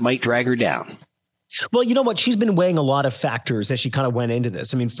party that might drag her down? Well, you know what? She's been weighing a lot of factors as she kind of went into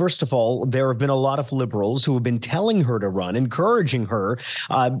this. I mean, first of all, there have been a lot of Liberals who have been telling her to run, encouraging her,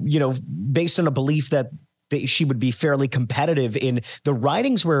 based on a belief that she would be fairly competitive in the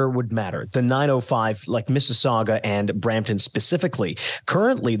ridings where it would matter, the 905, like Mississauga and Brampton specifically.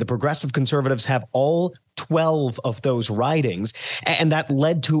 Currently, the Progressive Conservatives have all 12 of those ridings, and that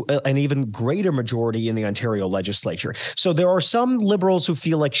led to an even greater majority in the Ontario legislature. So there are some Liberals who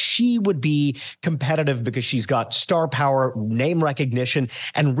feel like she would be competitive because she's got star power, name recognition,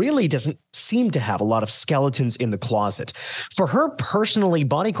 and really doesn't seem to have a lot of skeletons in the closet. For her personally,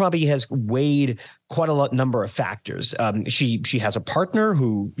 Bonnie Crombie has weighed quite a number of factors. She has a partner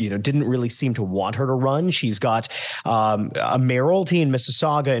who didn't really seem to want her to run. She's got a mayoralty in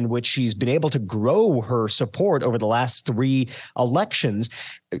Mississauga in which she's been able to grow her support over the last 3 elections,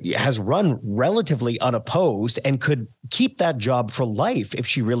 has run relatively unopposed and could keep that job for life if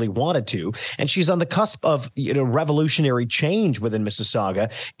she really wanted to. And she's on the cusp of revolutionary change within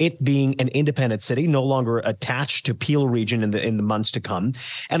Mississauga, it being an independent city, no longer attached to Peel region in the months to come.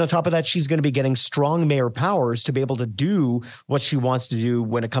 And on top of that, she's going to be getting strong mayor powers to be able to do what she wants to do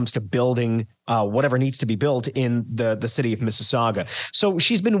when it comes to building whatever needs to be built in the city of Mississauga. So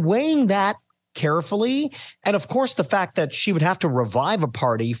she's been weighing that carefully. And of course, the fact that she would have to revive a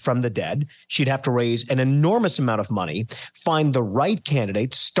party from the dead, she'd have to raise an enormous amount of money, find the right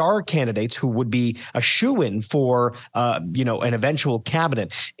candidates, star candidates who would be a shoo-in for, an eventual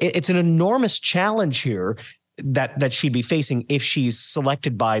cabinet. It's an enormous challenge here that she'd be facing if she's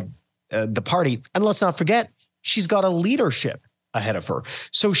selected by the party. And let's not forget, she's got a leadership ahead of her.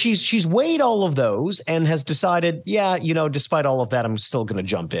 So she's weighed all of those and has decided, despite all of that, I'm still going to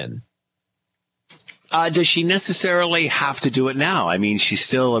jump in. Does she necessarily have to do it now? I mean, she's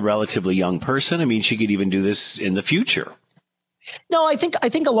still a relatively young person. I mean, she could even do this in the future. No, I think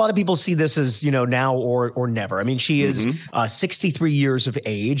a lot of people see this as, now or never. I mean, she is 63 years of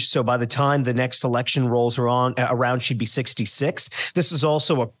age. So by the time the next election rolls around, she'd be 66. This is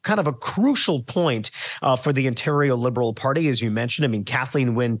also a kind of a crucial point for the Ontario Liberal Party, as you mentioned. I mean,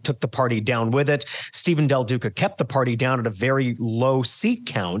 Kathleen Wynne took the party down with it. Stephen Del Duca kept the party down at a very low seat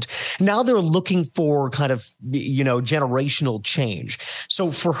count. Now they're looking for kind of, generational change.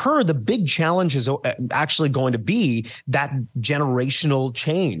 So for her, the big challenge is actually going to be that generational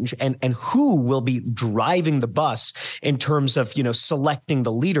change and who will be driving the bus in terms of, selecting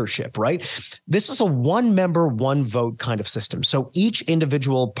the leadership, right? This is a one member, one vote kind of system. So each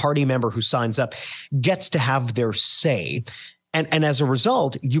individual party member who signs up gets to have their say. And as a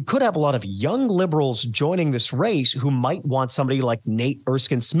result, you could have a lot of young Liberals joining this race who might want somebody like Nate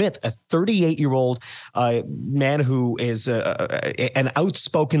Erskine-Smith, a 38-year-old man who is an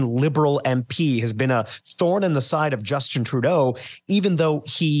outspoken Liberal MP, has been a thorn in the side of Justin Trudeau, even though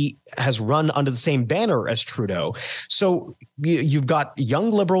he has run under the same banner as Trudeau. So you've got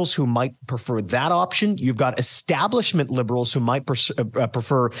young Liberals who might prefer that option. You've got establishment Liberals who might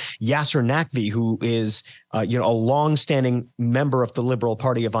prefer Yasser Naqvi, who is a long-standing member of the Liberal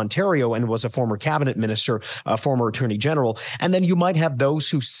Party of Ontario and was a former cabinet minister, former attorney general. And then you might have those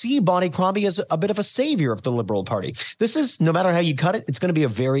who see Bonnie Crombie as a bit of a savior of the Liberal Party. This is, no matter how you cut it, it's going to be a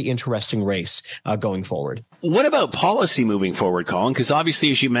very interesting race going forward. What about policy moving forward, Colin? Because obviously,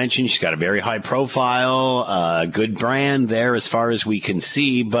 as you mentioned, she's got a very high profile, good brand there as far as we can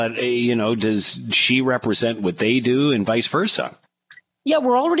see. But, does she represent what they do and vice versa? Yeah,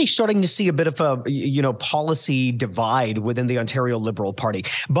 we're already starting to see a bit of a, policy divide within the Ontario Liberal Party.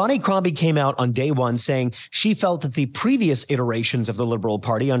 Bonnie Crombie came out on day one saying she felt that the previous iterations of the Liberal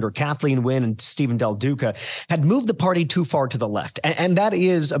Party under Kathleen Wynne and Stephen Del Duca had moved the party too far to the left. And that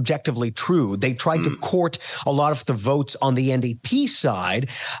is objectively true. They tried to court a lot of the votes on the NDP side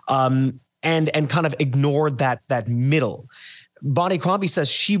and kind of ignored that middle. Bonnie Crombie says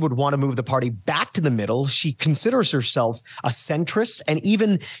she would want to move the party back to the middle. She considers herself a centrist and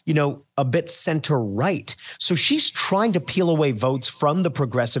even, a bit center right. So she's trying to peel away votes from the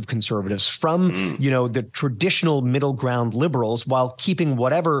progressive conservatives, from, the traditional middle ground Liberals, while keeping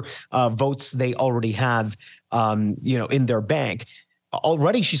whatever votes they already have, in their bank.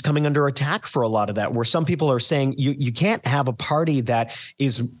 Already she's coming under attack for a lot of that, where some people are saying you can't have a party that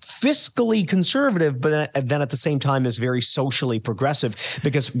is fiscally conservative, but then at the same time is very socially progressive,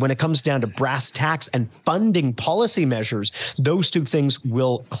 because when it comes down to brass tacks and funding policy measures, those two things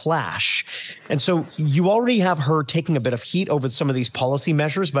will clash. And so you already have her taking a bit of heat over some of these policy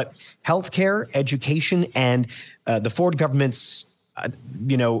measures, but healthcare, education, and the Ford government's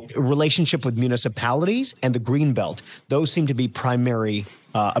relationship with municipalities and the Greenbelt, those seem to be primary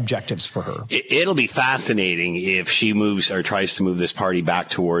objectives for her. It'll be fascinating if she moves or tries to move this party back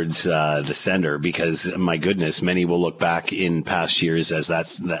towards the center, because my goodness, many will look back in past years as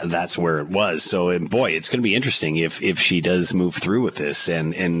that's where it was. So, boy, it's going to be interesting if she does move through with this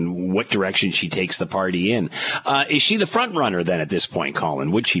and what direction she takes the party in. Is she the front runner then at this point,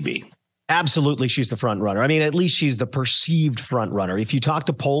 Colin? Would she be? Absolutely, she's the front runner. I mean, at least she's the perceived front runner. If you talk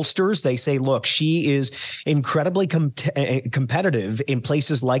to pollsters, they say, look, she is incredibly competitive in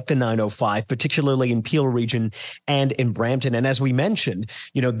places like the 905, particularly in Peel region and in Brampton. And as we mentioned,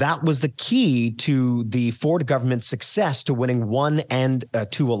 that was the key to the Ford government's success to winning 1 and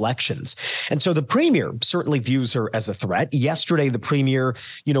 2 elections. And so the premier certainly views her as a threat. Yesterday, the premier,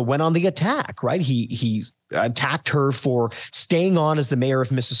 went on the attack, right? He attacked her for staying on as the mayor of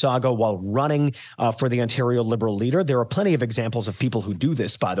Mississauga while running for the Ontario Liberal leader. There are plenty of examples of people who do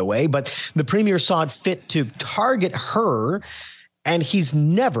this, by the way, but the premier saw it fit to target her, and he's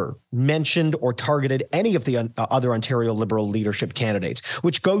never mentioned or targeted any of the other Ontario Liberal leadership candidates,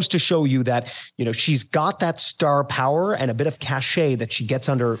 which goes to show you that, she's got that star power and a bit of cachet that she gets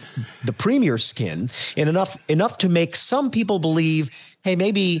under the premier's skin, and enough to make some people believe, hey,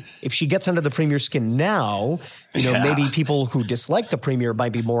 maybe if she gets under the premier's skin now, maybe people who dislike the premier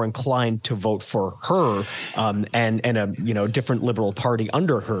might be more inclined to vote for her and a different Liberal Party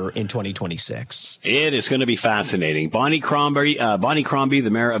under her in 2026. It is going to be fascinating. Bonnie Crombie, the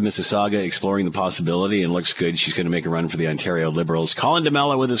mayor of Mississauga, exploring the possibility, and looks good. She's going to make a run for the Ontario Liberals. Colin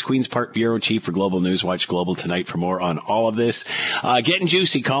DeMello with us, Queen's Park Bureau Chief for Global News. Watch Global tonight for more on all of this. Getting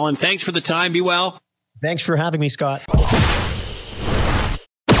juicy, Colin. Thanks for the time. Be well. Thanks for having me, Scott.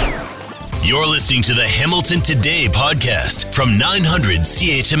 You're listening to the Hamilton Today podcast from 900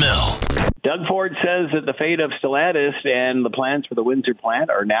 CHML. Doug Ford says that the fate of Stellantis and the plans for the Windsor plant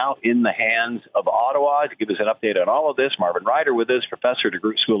are now in the hands of Ottawa. To give us an update on all of this, Marvin Ryder with us, professor at the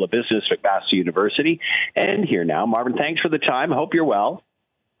Group School of Business, McMaster University. And here now. Marvin, thanks for the time. Hope you're well.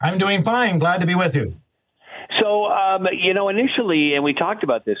 I'm doing fine. Glad to be with you. So, initially, and we talked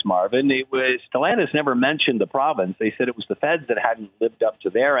about this, Marvin, it was Stellantis never mentioned the province. They said it was the feds that hadn't lived up to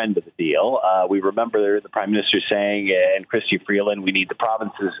their end of the deal. We remember the Prime Minister saying, and Chrystia Freeland, we need the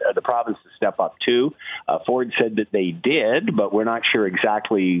province to step up too. Ford said that they did, but we're not sure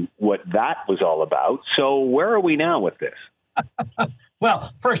exactly what that was all about. So where are we now with this?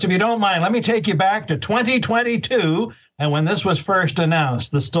 Well, first, if you don't mind, let me take you back to 2022 and when this was first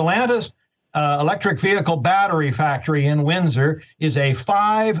announced. The Stellantis electric vehicle battery factory in Windsor is a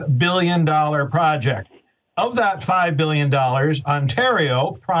 $5 billion project. Of that $5 billion,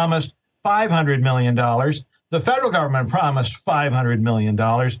 Ontario promised $500 million. The federal government promised $500 million.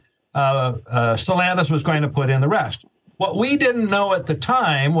 Stellantis was going to put in the rest. What we didn't know at the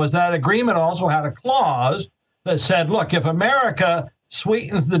time was that agreement also had a clause that said, look, if America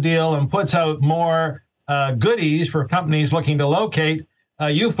sweetens the deal and puts out more goodies for companies looking to locate,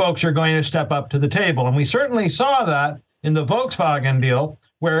 you folks are going to step up to the table. And we certainly saw that in the Volkswagen deal,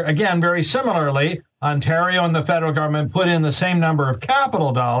 where, again, very similarly, Ontario and the federal government put in the same number of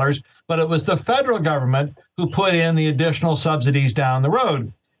capital dollars, but it was the federal government who put in the additional subsidies down the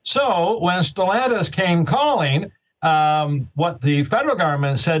road. So when Stellantis came calling, what the federal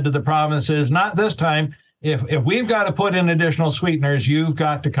government said to the provinces, not this time, if we've got to put in additional sweeteners, you've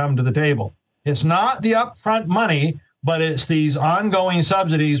got to come to the table. It's not the upfront money, but it's these ongoing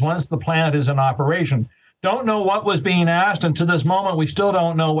subsidies once the plant is in operation. Don't know what was being asked, and to this moment, we still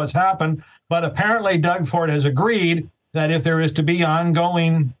don't know what's happened. But apparently, Doug Ford has agreed that if there is to be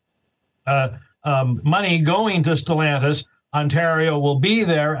ongoing money going to Stellantis, Ontario will be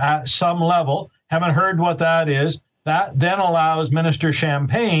there at some level. Haven't heard what that is. That then allows Minister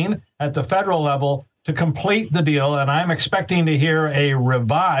Champagne at the federal level to complete the deal, and I'm expecting to hear a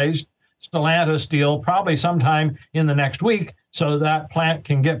revised Stellantis deal probably sometime in the next week so that plant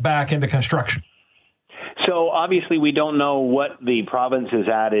can get back into construction. So obviously we don't know what the province has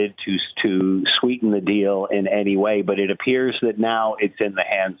added to sweeten the deal in any way, but it appears that now it's in the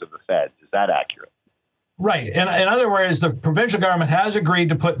hands of the feds. Is that accurate? Right. And in other words, the provincial government has agreed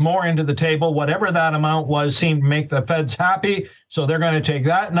to put more into the table. Whatever that amount was seemed to make the feds happy. So they're going to take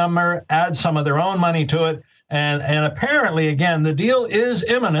that number, add some of their own money to it. And apparently, again, the deal is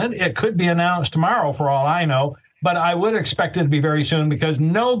imminent. It could be announced tomorrow for all I know, but I would expect it to be very soon because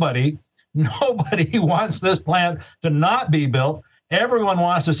nobody wants this plant to not be built. Everyone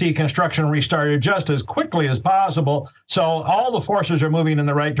wants to see construction restarted just as quickly as possible. So all the forces are moving in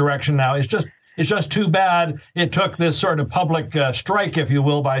the right direction now. It's just too bad it took this sort of public strike, if you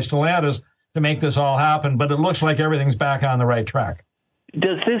will, by Stellantis to make this all happen. But it looks like everything's back on the right track.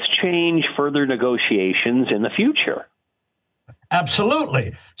 Does this change further negotiations in the future?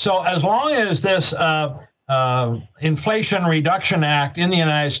 Absolutely. So as long as this Inflation Reduction Act in the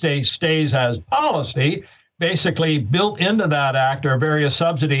United States stays as policy, basically built into that act are various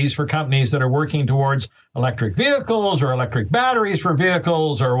subsidies for companies that are working towards electric vehicles or electric batteries for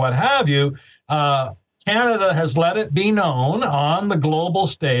vehicles or what have you. Canada has let it be known on the global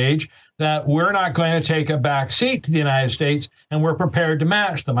stage that we're not going to take a back seat to the United States, and we're prepared to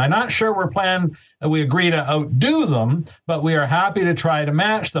match them. I'm not sure we agree to outdo them, but we are happy to try to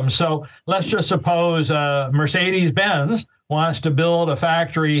match them. So let's just suppose Mercedes-Benz wants to build a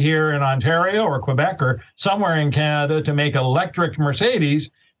factory here in Ontario or Quebec or somewhere in Canada to make electric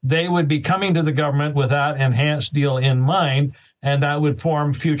Mercedes. They would be coming to the government with that enhanced deal in mind, and that would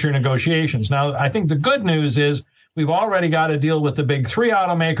form future negotiations. Now, I think the good news is we've already got a deal with the big three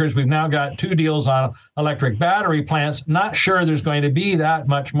automakers. We've now got 2 deals on electric battery plants. Not sure there's going to be that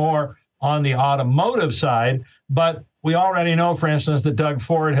much more on the automotive side, but we already know, for instance, that Doug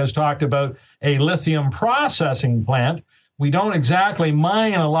Ford has talked about a lithium processing plant. We don't exactly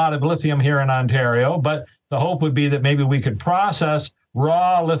mine a lot of lithium here in Ontario, but the hope would be that maybe we could process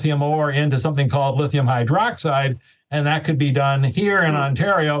raw lithium ore into something called lithium hydroxide, and that could be done here in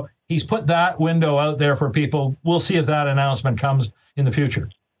Ontario. He's put that window out there for people. We'll see if that announcement comes in the future.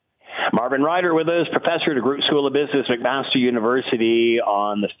 Marvin Ryder with us, professor at the Group School of Business, McMaster University,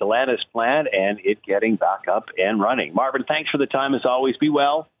 on the Stellantis plant and it getting back up and running. Marvin, thanks for the time as always. Be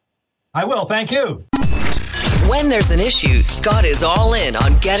well. I will. Thank you. When there's an issue, Scott is all in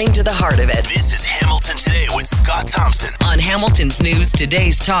on getting to the heart of it. This is Hamilton Today with Scott Thompson on Hamilton's News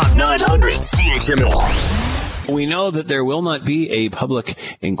Today's Talk 900 CHML. We know that there will not be a public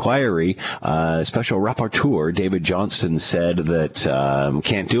inquiry. Special Rapporteur David Johnston said that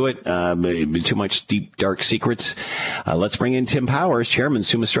can't do it. It'd be too much deep, dark secrets. Let's bring in Tim Powers, Chairman,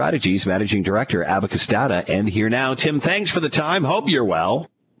 Summa Strategies, Managing Director, Abacus Data, and here now. Tim, thanks for the time. Hope you're well.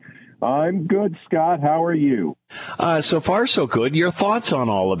 I'm good, Scott. How are you? So far, so good. Your thoughts on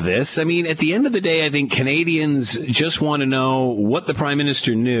all of this? I mean, at the end of the day, I think Canadians just want to know what the Prime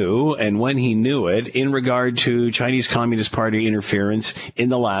Minister knew and when he knew it in regard to Chinese Communist Party interference in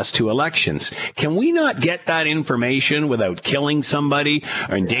the last two elections. Can we not get that information without killing somebody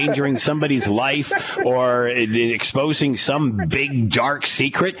or endangering somebody's life or exposing some big, dark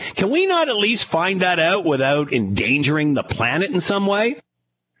secret? Can we not at least find that out without endangering the planet in some way?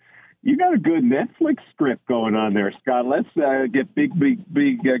 You got a good Netflix script going on there, Scott. Let's get great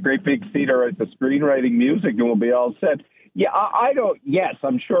big theater at the screenwriting music, and we'll be all set. Yeah, I don't. Yes,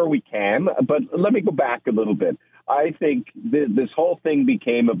 I'm sure we can, but let me go back a little bit. I think this whole thing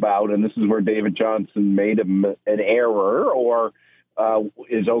became about, and this is where David Johnston made an error, or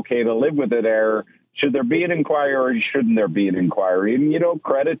is okay to live with an error. Should there be an inquiry or shouldn't there be an inquiry? And,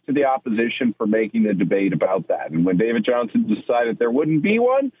 credit to the opposition for making the debate about that. And when David Johnston decided there wouldn't be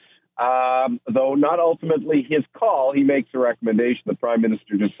one, though not ultimately his call, he makes a recommendation. The Prime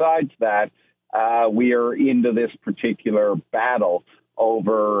Minister decides that we are into this particular battle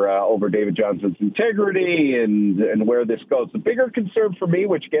over David Johnston's integrity and where this goes. The bigger concern for me,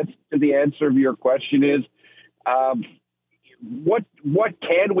 which gets to the answer of your question, is what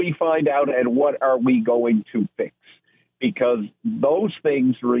can we find out and what are we going to fix? Because those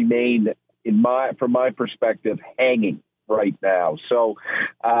things remain, from my perspective, hanging right now. So,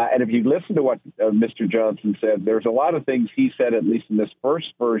 and if you listen to what Mr. Johnston said, there's a lot of things he said, at least in this first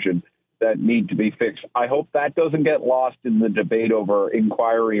version, that need to be fixed. I hope that doesn't get lost in the debate over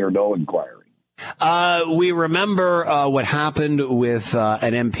inquiry or no inquiry. We remember what happened with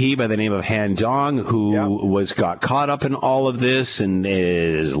an MP by the name of Han Dong, who got caught up in all of this and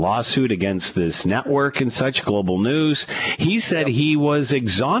his lawsuit against this network and such, Global News. He said he was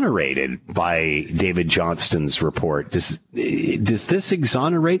exonerated by David Johnston's report. Does this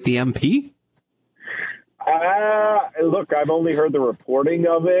exonerate the MP? Look, I've only heard the reporting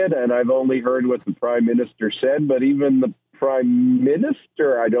of it, and I've only heard what the Prime Minister said, but even the Prime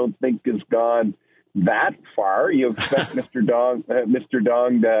Minister, I don't think, has gone that far. You expect Mr.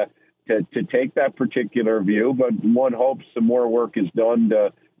 Dong to take that particular view, but one hopes some more work is done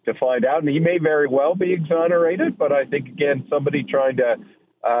to find out. And he may very well be exonerated, but I think, again, somebody trying to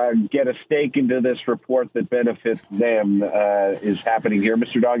get a stake into this report that benefits them is happening here.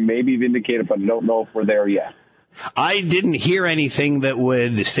 Mr. Dong may be vindicated, but I don't know if we're there yet. I didn't hear anything that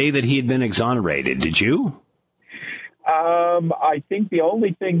would say that he had been exonerated. Did you? I think the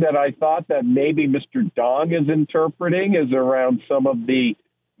only thing that I thought that maybe Mr. Dong is interpreting is around some of the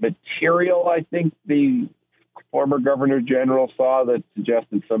material I think the former Governor General saw that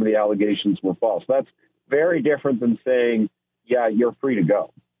suggested some of the allegations were false. That's very different than saying, yeah, you're free to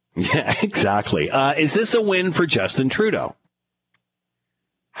go. Yeah, exactly. Is this a win for Justin Trudeau?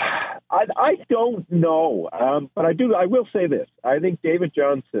 I don't know, but I will say this. I think David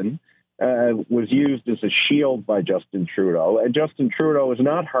Johnston was used as a shield by Justin Trudeau. And Justin Trudeau is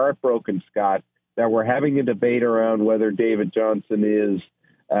not heartbroken, Scott, that we're having a debate around whether David Johnston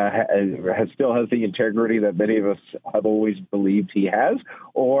still has the integrity that many of us have always believed he has,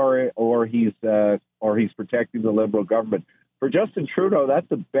 or he's protecting the Liberal government. For Justin Trudeau,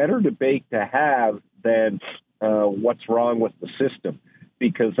 that's a better debate to have than what's wrong with the system,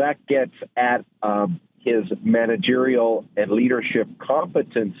 because that gets at his managerial and leadership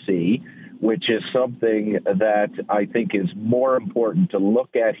competency, which is something that I think is more important to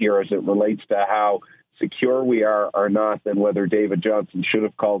look at here as it relates to how secure we are or not than whether David Johnston should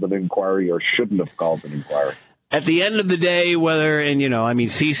have called an inquiry or shouldn't have called an inquiry. At the end of the day,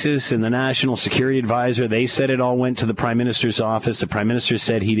 CSIS and the National Security Advisor, they said it all went to the Prime Minister's office. The Prime Minister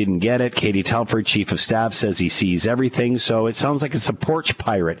said he didn't get it. Katie Telford, Chief of Staff, says he sees everything. So it sounds like it's a porch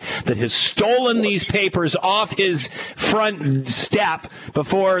pirate that has stolen these papers off his front step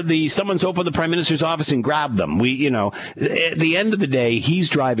before someone's opened the Prime Minister's office and grabbed them. At the end of the day, he's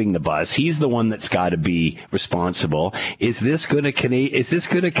driving the bus. He's the one that's got to be responsible. Is this going to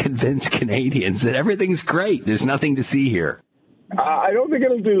convince Canadians that everything's great? There's nothing to see here? I don't think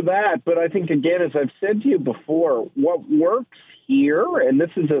it'll do that, but I think, again, as I've said to you before, what works here, and this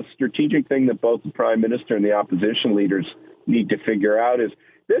is a strategic thing that both the Prime Minister and the opposition leaders need to figure out, is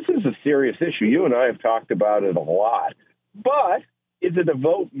this is a serious issue. You and I have talked about it a lot, but is it a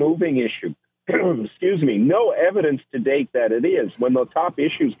vote-moving issue? Excuse me. No evidence to date that it is. When the top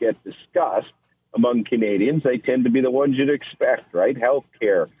issues get discussed, among Canadians, they tend to be the ones you'd expect, right?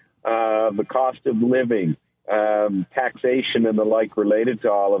 Healthcare, the cost of living, taxation and the like related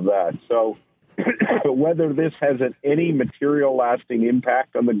to all of that. So whether this has any material lasting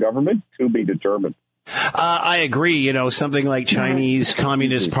impact on the government, to be determined. I agree. You know, something like Chinese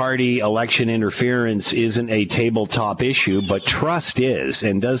Communist Party election interference isn't a tabletop issue, but trust is.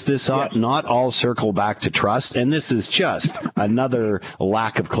 And does this not all circle back to trust? And this is just another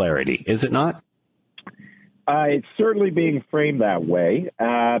lack of clarity, is it not? It's certainly being framed that way.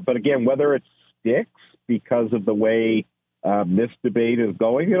 But again, whether it sticks because of the way this debate is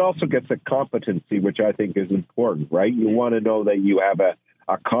going, it also gets a competency, which I think is important, right? You want to know that you have a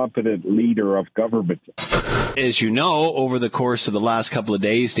competent leader of government. As you know, over the course of the last couple of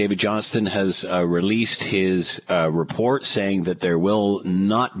days, David Johnston has released his report saying that there will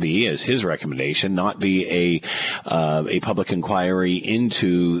not be, as his recommendation, not be a public inquiry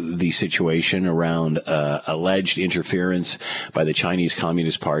into the situation around alleged interference by the Chinese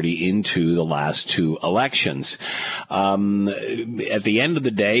Communist Party into the last two elections. At the end of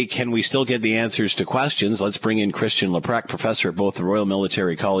the day, can we still get the answers to questions? Let's bring in Christian Leprec, professor at both the Royal Military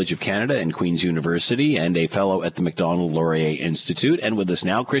College of Canada and Queen's University, and a fellow at the Macdonald-Laurier Institute. And with us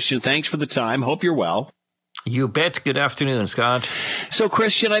now, Christian, thanks for the time. Hope you're well. You bet. Good afternoon, Scott. So,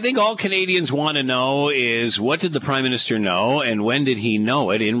 Christian, I think all Canadians want to know is what did the Prime Minister know and when did he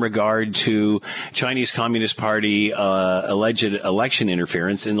know it in regard to Chinese Communist Party alleged election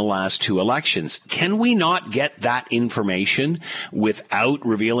interference in the last two elections? Can we not get that information without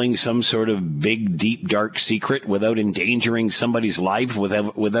revealing some sort of big, deep, dark secret, without endangering somebody's life,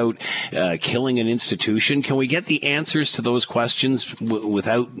 without killing an institution? Can we get the answers to those questions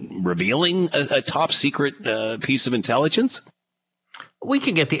without revealing a top secret piece of intelligence? We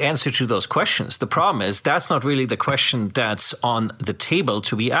can get the answer to those questions. The problem is that's not really the question that's on the table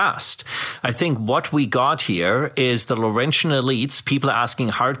to be asked. I think what we got here is the Laurentian elites, people asking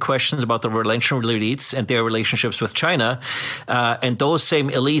hard questions about the Laurentian elites and their relationships with China. And those same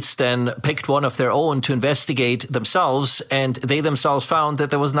elites then picked one of their own to investigate themselves. And they themselves found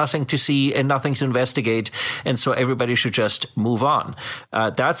that there was nothing to see and nothing to investigate. And so everybody should just move on.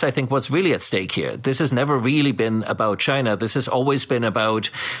 That's, I think, what's really at stake here. This has never really been about China. This has always been about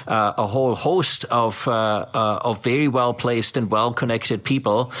a whole host of very well-placed and well-connected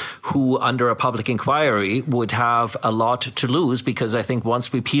people who, under a public inquiry, would have a lot to lose, because I think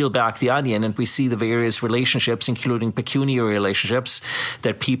once we peel back the onion and we see the various relationships, including pecuniary relationships,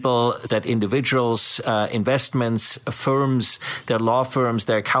 that people, that individuals, investments, firms, their law firms,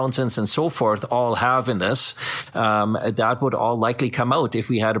 their accountants, and so forth all have in this, that would all likely come out if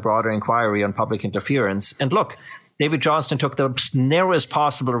we had a broader inquiry on public interference. And look, David Johnston took the narrowest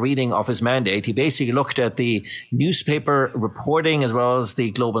possible reading of his mandate. He basically looked at the newspaper reporting as well as the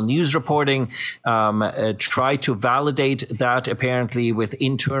global news reporting, tried to validate that apparently with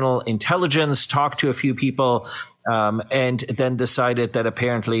internal intelligence, talked to a few people, and then decided that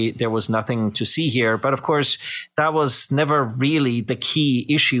apparently there was nothing to see here. But of course, that was never really the key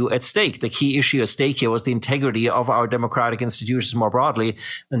issue at stake. The key issue at stake here was the integrity of our democratic institutions more broadly,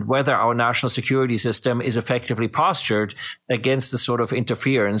 and whether our national security system is effectively postured against the sort of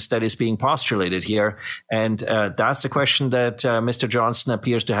interference that is being postulated here. And that's the question that Mr. Johnston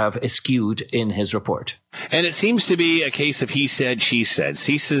appears to have eschewed in his report. And it seems to be a case of he said, she said.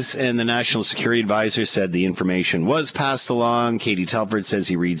 CSIS and the National Security Advisor said the information was passed along. Katie Telford says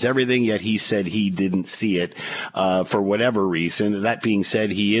he reads everything, yet he said he didn't see it for whatever reason. That being said,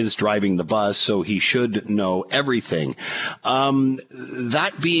 he is driving the bus, so he should know everything.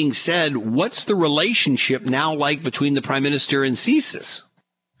 That being said, what's the relationship now like between the Prime Minister and CSIS?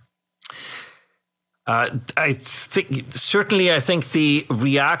 I think the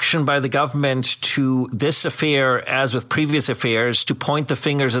reaction by the government to this affair, as with previous affairs, to point the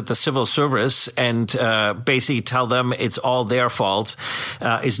fingers at the civil service and basically tell them it's all their fault,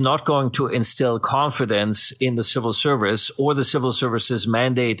 is not going to instill confidence in the civil service or the civil service's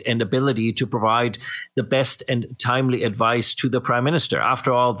mandate and ability to provide the best and timely advice to the Prime Minister.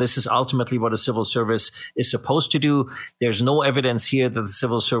 After all, this is ultimately what a civil service is supposed to do. There's no evidence here that the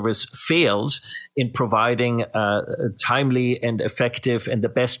civil service failed in providing timely and effective and the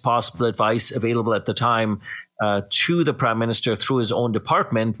best possible advice available at the time to the Prime Minister through his own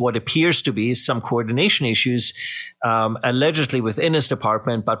department. What appears to be some coordination issues, allegedly within his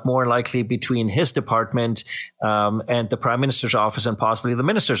department, but more likely between his department and the Prime Minister's office and possibly the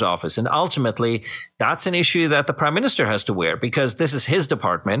Minister's office. And ultimately, that's an issue that the Prime Minister has to wear, because this is his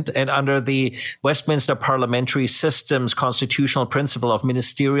department. And under the Westminster parliamentary system's constitutional principle of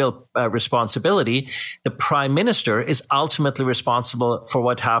ministerial responsibility, democracy, the prime minister is ultimately responsible for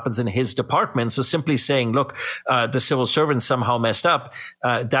what happens in his department. So simply saying, look, the civil servants somehow messed up,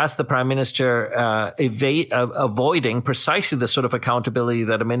 that's the prime minister avoiding precisely the sort of accountability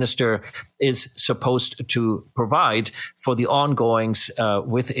that a minister is supposed to provide for the ongoings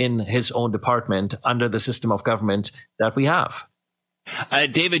within his own department under the system of government that we have.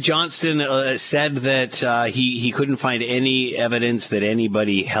 David Johnston said that he couldn't find any evidence that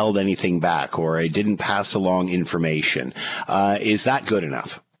anybody held anything back or didn't pass along information. Is that good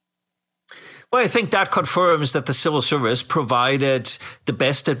enough? Well, I think that confirms that the civil service provided the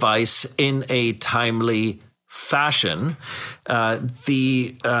best advice in a timely fashion.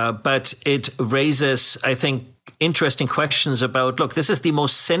 But it raises, I think, interesting questions about, look, this is the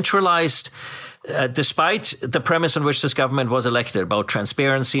most centralized, despite the premise on which this government was elected about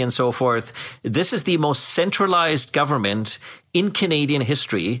transparency and so forth, this is the most centralized government in Canadian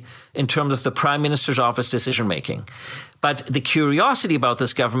history in terms of the Prime Minister's office decision-making. But the curiosity about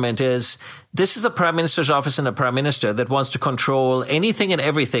this government is this is a Prime Minister's office and a Prime Minister that wants to control anything and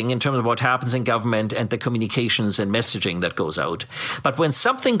everything in terms of what happens in government and the communications and messaging that goes out. But when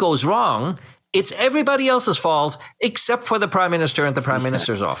something goes wrong, it's everybody else's fault except for the Prime Minister and the Prime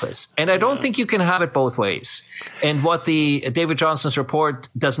Minister's office. And I don't think you can have it both ways. And what the David Johnston's report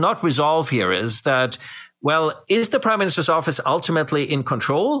does not resolve here is that, well, is the Prime Minister's office ultimately in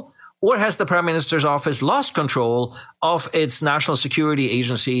control? Or has the Prime Minister's office lost control of its national security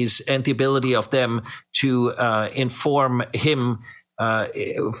agencies and the ability of them to inform him,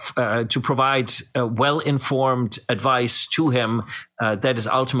 to provide well-informed advice to him that is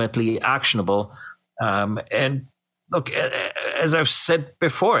ultimately actionable? And look, as I've said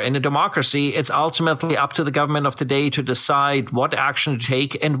before, in a democracy, it's ultimately up to the government of the day to decide what action to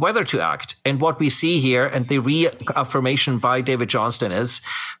take and whether to act. And what we see here, and the reaffirmation by David Johnston, is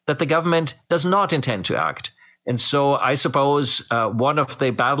that the government does not intend to act. And so I suppose one of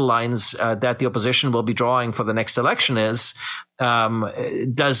the battle lines that the opposition will be drawing for the next election is, was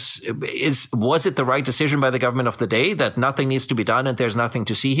it the right decision by the government of the day that nothing needs to be done and there's nothing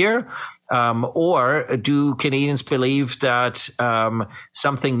to see here? Or do Canadians believe that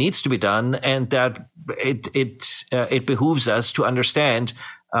something needs to be done and that it behooves us to understand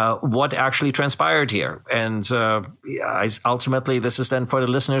what actually transpired here? And ultimately, this is then for the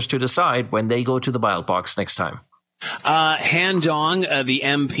listeners to decide when they go to the ballot box next time. Han Dong, the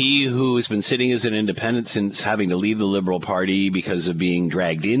MP who has been sitting as an independent since having to leave the Liberal Party because of being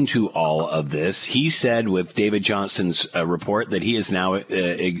dragged into all of this, he said with David Johnston's report that he is now,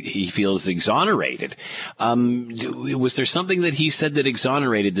 he feels exonerated. Was there something that he said that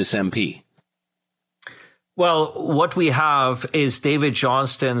exonerated this MP? Well, what we have is David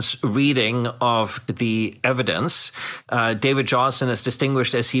Johnston's reading of the evidence. David Johnston, as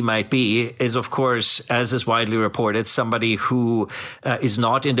distinguished as he might be, is, of course, as is widely reported, somebody who is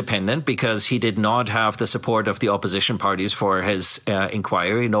not independent because he did not have the support of the opposition parties for his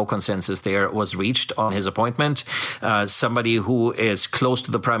inquiry. No consensus there was reached on his appointment. Somebody who is close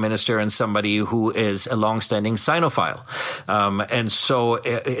to the Prime Minister and somebody who is a longstanding Sinophile. And so,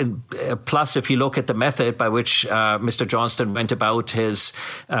 plus, if you look at the method by which Mr. Johnston went about his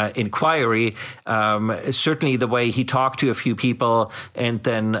inquiry, certainly the way he talked to a few people and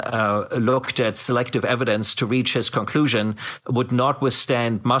then looked at selective evidence to reach his conclusion would not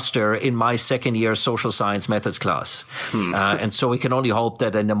withstand muster in my second-year social science methods class. And so we can only hope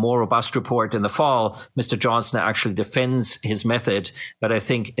that in a more robust report in the fall, Mr. Johnston actually defends his method. But I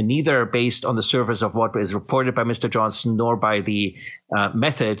think neither based on the surface of what is reported by Mr. Johnston nor by the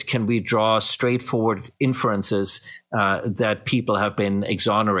method can we draw straightforward inferences that people have been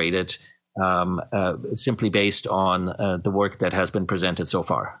exonerated simply based on the work that has been presented so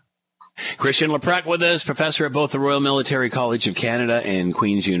far. Christian Leprec with us, professor at both the Royal Military College of Canada and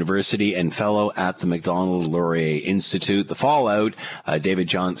Queen's University and fellow at the Macdonald-Laurier Institute. The fallout, David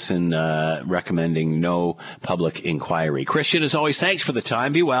Johnston recommending no public inquiry. Christian, as always, thanks for the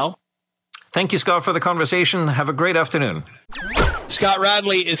time. Be well. Thank you, Scott, for the conversation. Have a great afternoon. Scott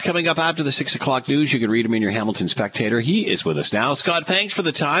Radley is coming up after the 6 o'clock news. You can read him in your Hamilton Spectator. He is with us now. Scott, thanks for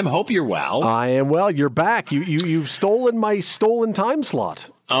the time. Hope you're well. I am well. You're back. You've stolen my stolen time slot.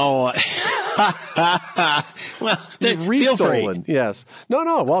 Oh, well, you've restolen. Yes.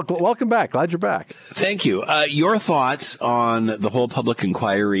 No. Welcome back. Glad you're back. Thank you. Your thoughts on the whole public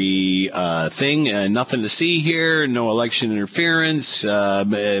inquiry thing? Nothing to see here. No election interference.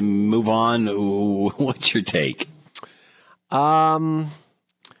 Move on. What's your take? We've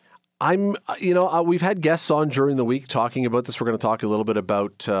had guests on during the week talking about this. We're going to talk a little bit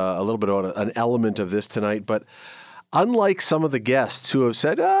about an element of this tonight, but unlike some of the guests who have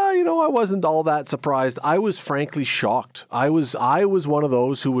said, I wasn't all that surprised, I was frankly shocked. I was one of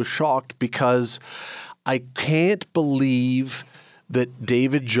those who was shocked because I can't believe that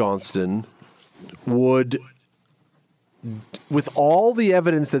David Johnston would, with all the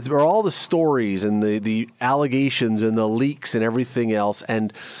evidence or all the stories and the allegations and the leaks and everything else,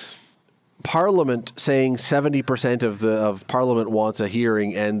 and Parliament saying 70% of Parliament wants a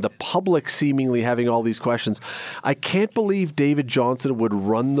hearing, and the public seemingly having all these questions, I can't believe David Johnston would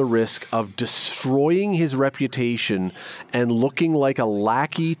run the risk of destroying his reputation and looking like a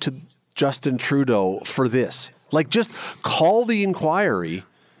lackey to Justin Trudeau for this. Like, just call the inquiry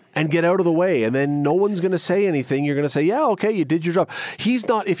and get out of the way, and then no one's going to say anything. You're going to say, yeah, okay, you did your job. He's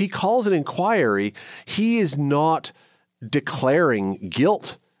not, if he calls an inquiry, he is not declaring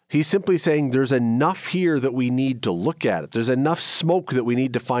guilt. He's simply saying there's enough here that we need to look at it. There's enough smoke that we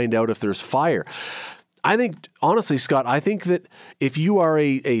need to find out if there's fire. I think, honestly, Scott, I think that if you are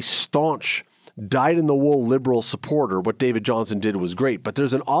a staunch, dyed-in-the-wool Liberal supporter, what David Johnston did was great. But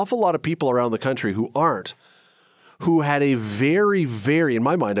there's an awful lot of people around the country who aren't, who had a very, very, in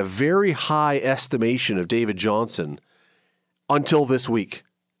my mind, a very high estimation of David Johnston until this week.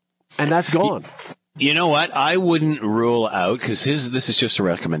 And that's gone. You know what? I wouldn't rule out, because this is just a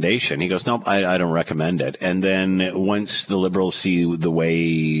recommendation. He goes, nope, I don't recommend it. And then once the Liberals see the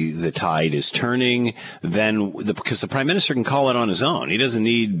way the tide is turning, then because the Prime Minister can call it on his own. He doesn't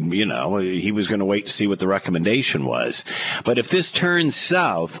need, he was going to wait to see what the recommendation was. But if this turns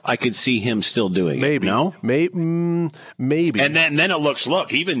south, I could see him still doing it. No? Maybe. And then it looks,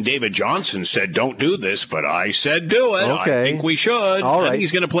 even David Johnston said, don't do this, but I said do it. Okay. I think we should. All right. I think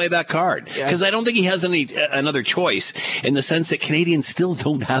he's going to play that card. Because I don't think he has another choice, in the sense that Canadians still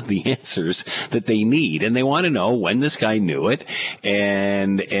don't have the answers that they need, and they want to know when this guy knew it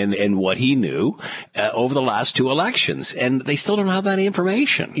and what he knew over the last two elections, and they still don't have that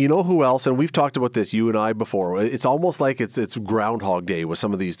information. You know who else? And we've talked about this, you and I, before. It's almost like it's Groundhog Day with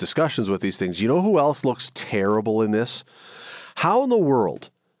some of these discussions with these things. You know who else looks terrible in this? How in the world?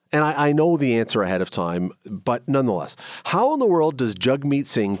 And I know the answer ahead of time, but nonetheless, how in the world does Jagmeet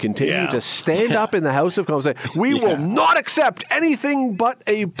Singh continue to stand up in the House of Commons and say, we will not accept anything but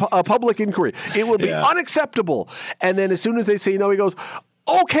a public inquiry. It will be unacceptable. And then as soon as they say no, he goes,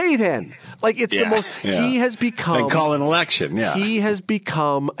 okay, then. Like, it's the most. He has become. And call an election. Yeah. He has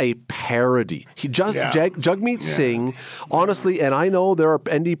become a parody. Jagmeet Singh, honestly, and I know there are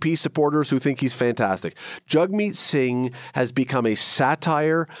NDP supporters who think he's fantastic. Jagmeet Singh has become a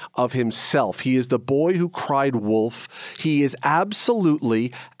satire of himself. He is the boy who cried wolf. He is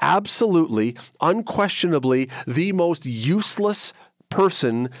absolutely, unquestionably the most useless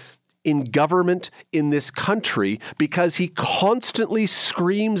person in government in this country, because he constantly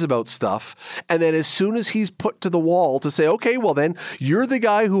screams about stuff, and then as soon as he's put to the wall to say, okay, well then, you're the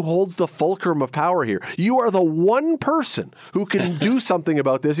guy who holds the fulcrum of power here. You are the one person who can do something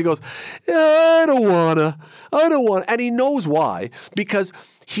about this. He goes, I don't wanna. And he knows why, because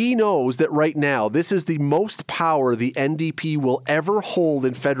he knows that right now, this is the most power the NDP will ever hold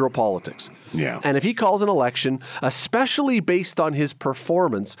in federal politics. Yeah. And if he calls an election, especially based on his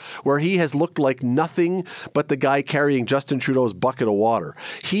performance, where he has looked like nothing but the guy carrying Justin Trudeau's bucket of water,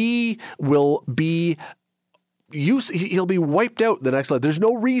 he will be he'll be wiped out the next election. There's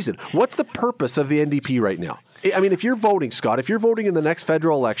no reason. What's the purpose of the NDP right now? I mean, if you're voting, Scott, if you're voting in the next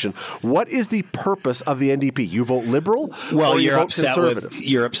federal election, what is the purpose of the NDP? You vote Liberal, well, or you're vote upset Conservative?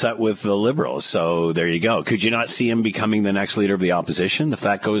 you're upset with the Liberals, so there you go. Could you not see him becoming the next leader of the opposition if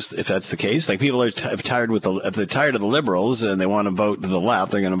that's the case? Like, people are tired if they're tired of the Liberals and they want to vote to the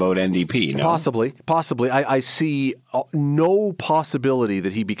left, they're going to vote NDP. No? Possibly. I see no possibility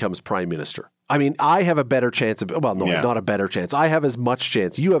that he becomes prime minister. I mean, I have a better chance of, not a better chance. I have as much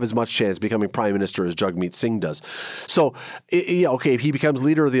chance. You have as much chance becoming prime minister as Jagmeet Singh does. So, if he becomes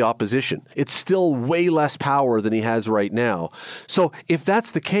leader of the opposition, it's still way less power than he has right now. So if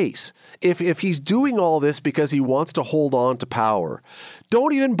that's the case, if he's doing all this because he wants to hold on to power,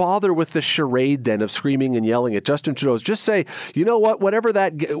 don't even bother with the charade then of screaming and yelling at Justin Trudeau. Just say, you know what, whatever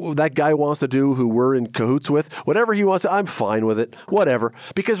that guy wants to do who we're in cahoots with, whatever he wants to, I'm fine with it, whatever.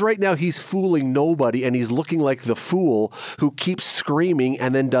 Because right now he's fooling nobody, and he's looking like the fool who keeps screaming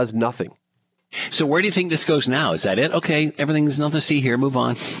and then does nothing. So where do you think this goes now? Is that it? Okay, everything's nothing to see here. Move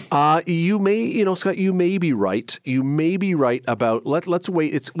on. You may, Scott, you may be right. You may be right about, let's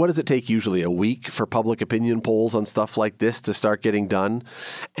wait. What does it take usually? A week for public opinion polls on stuff like this to start getting done,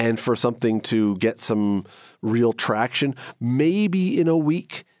 and for something to get some real traction? Maybe in a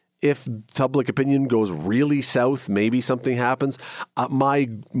week, if public opinion goes really south, maybe something happens. My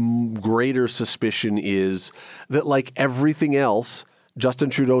greater suspicion is that, like everything else, Justin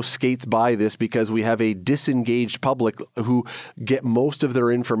Trudeau skates by this because we have a disengaged public who get most of their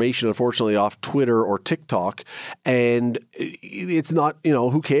information, unfortunately, off Twitter or TikTok. And it's not,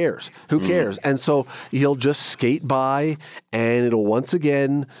 who cares? Who cares? And so he'll just skate by and it'll once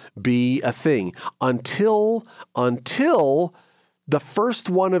again be a thing until the first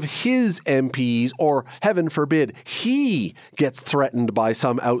one of his MPs, or heaven forbid, he gets threatened by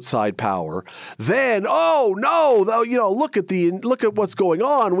some outside power. Then, oh no, look at what's going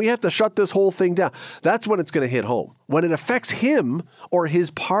on. We have to shut this whole thing down. That's when it's going to hit home. When it affects him or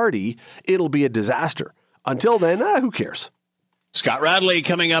his party, it'll be a disaster. Until then, who cares? Scott Radley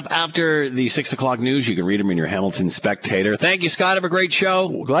coming up after the 6 o'clock news. You can read him in your Hamilton Spectator. Thank you, Scott. Have a great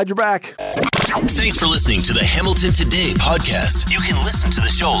show. Glad you're back. Thanks for listening to the Hamilton Today podcast. You can listen to the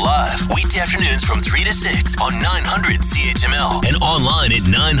show live weekday afternoons from 3 to 6 on 900 CHML and online at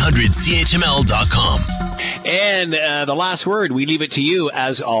 900CHML.com. And the last word, we leave it to you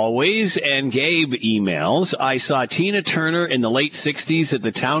as always. And Gabe emails, I saw Tina Turner in the late 60s at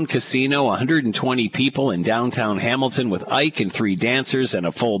the Town Casino, 120 people in downtown Hamilton with Ike and 3 dancers and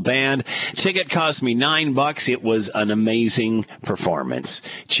a full band. Ticket cost me $9. It was an amazing performance.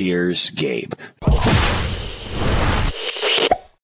 Cheers, Gabe.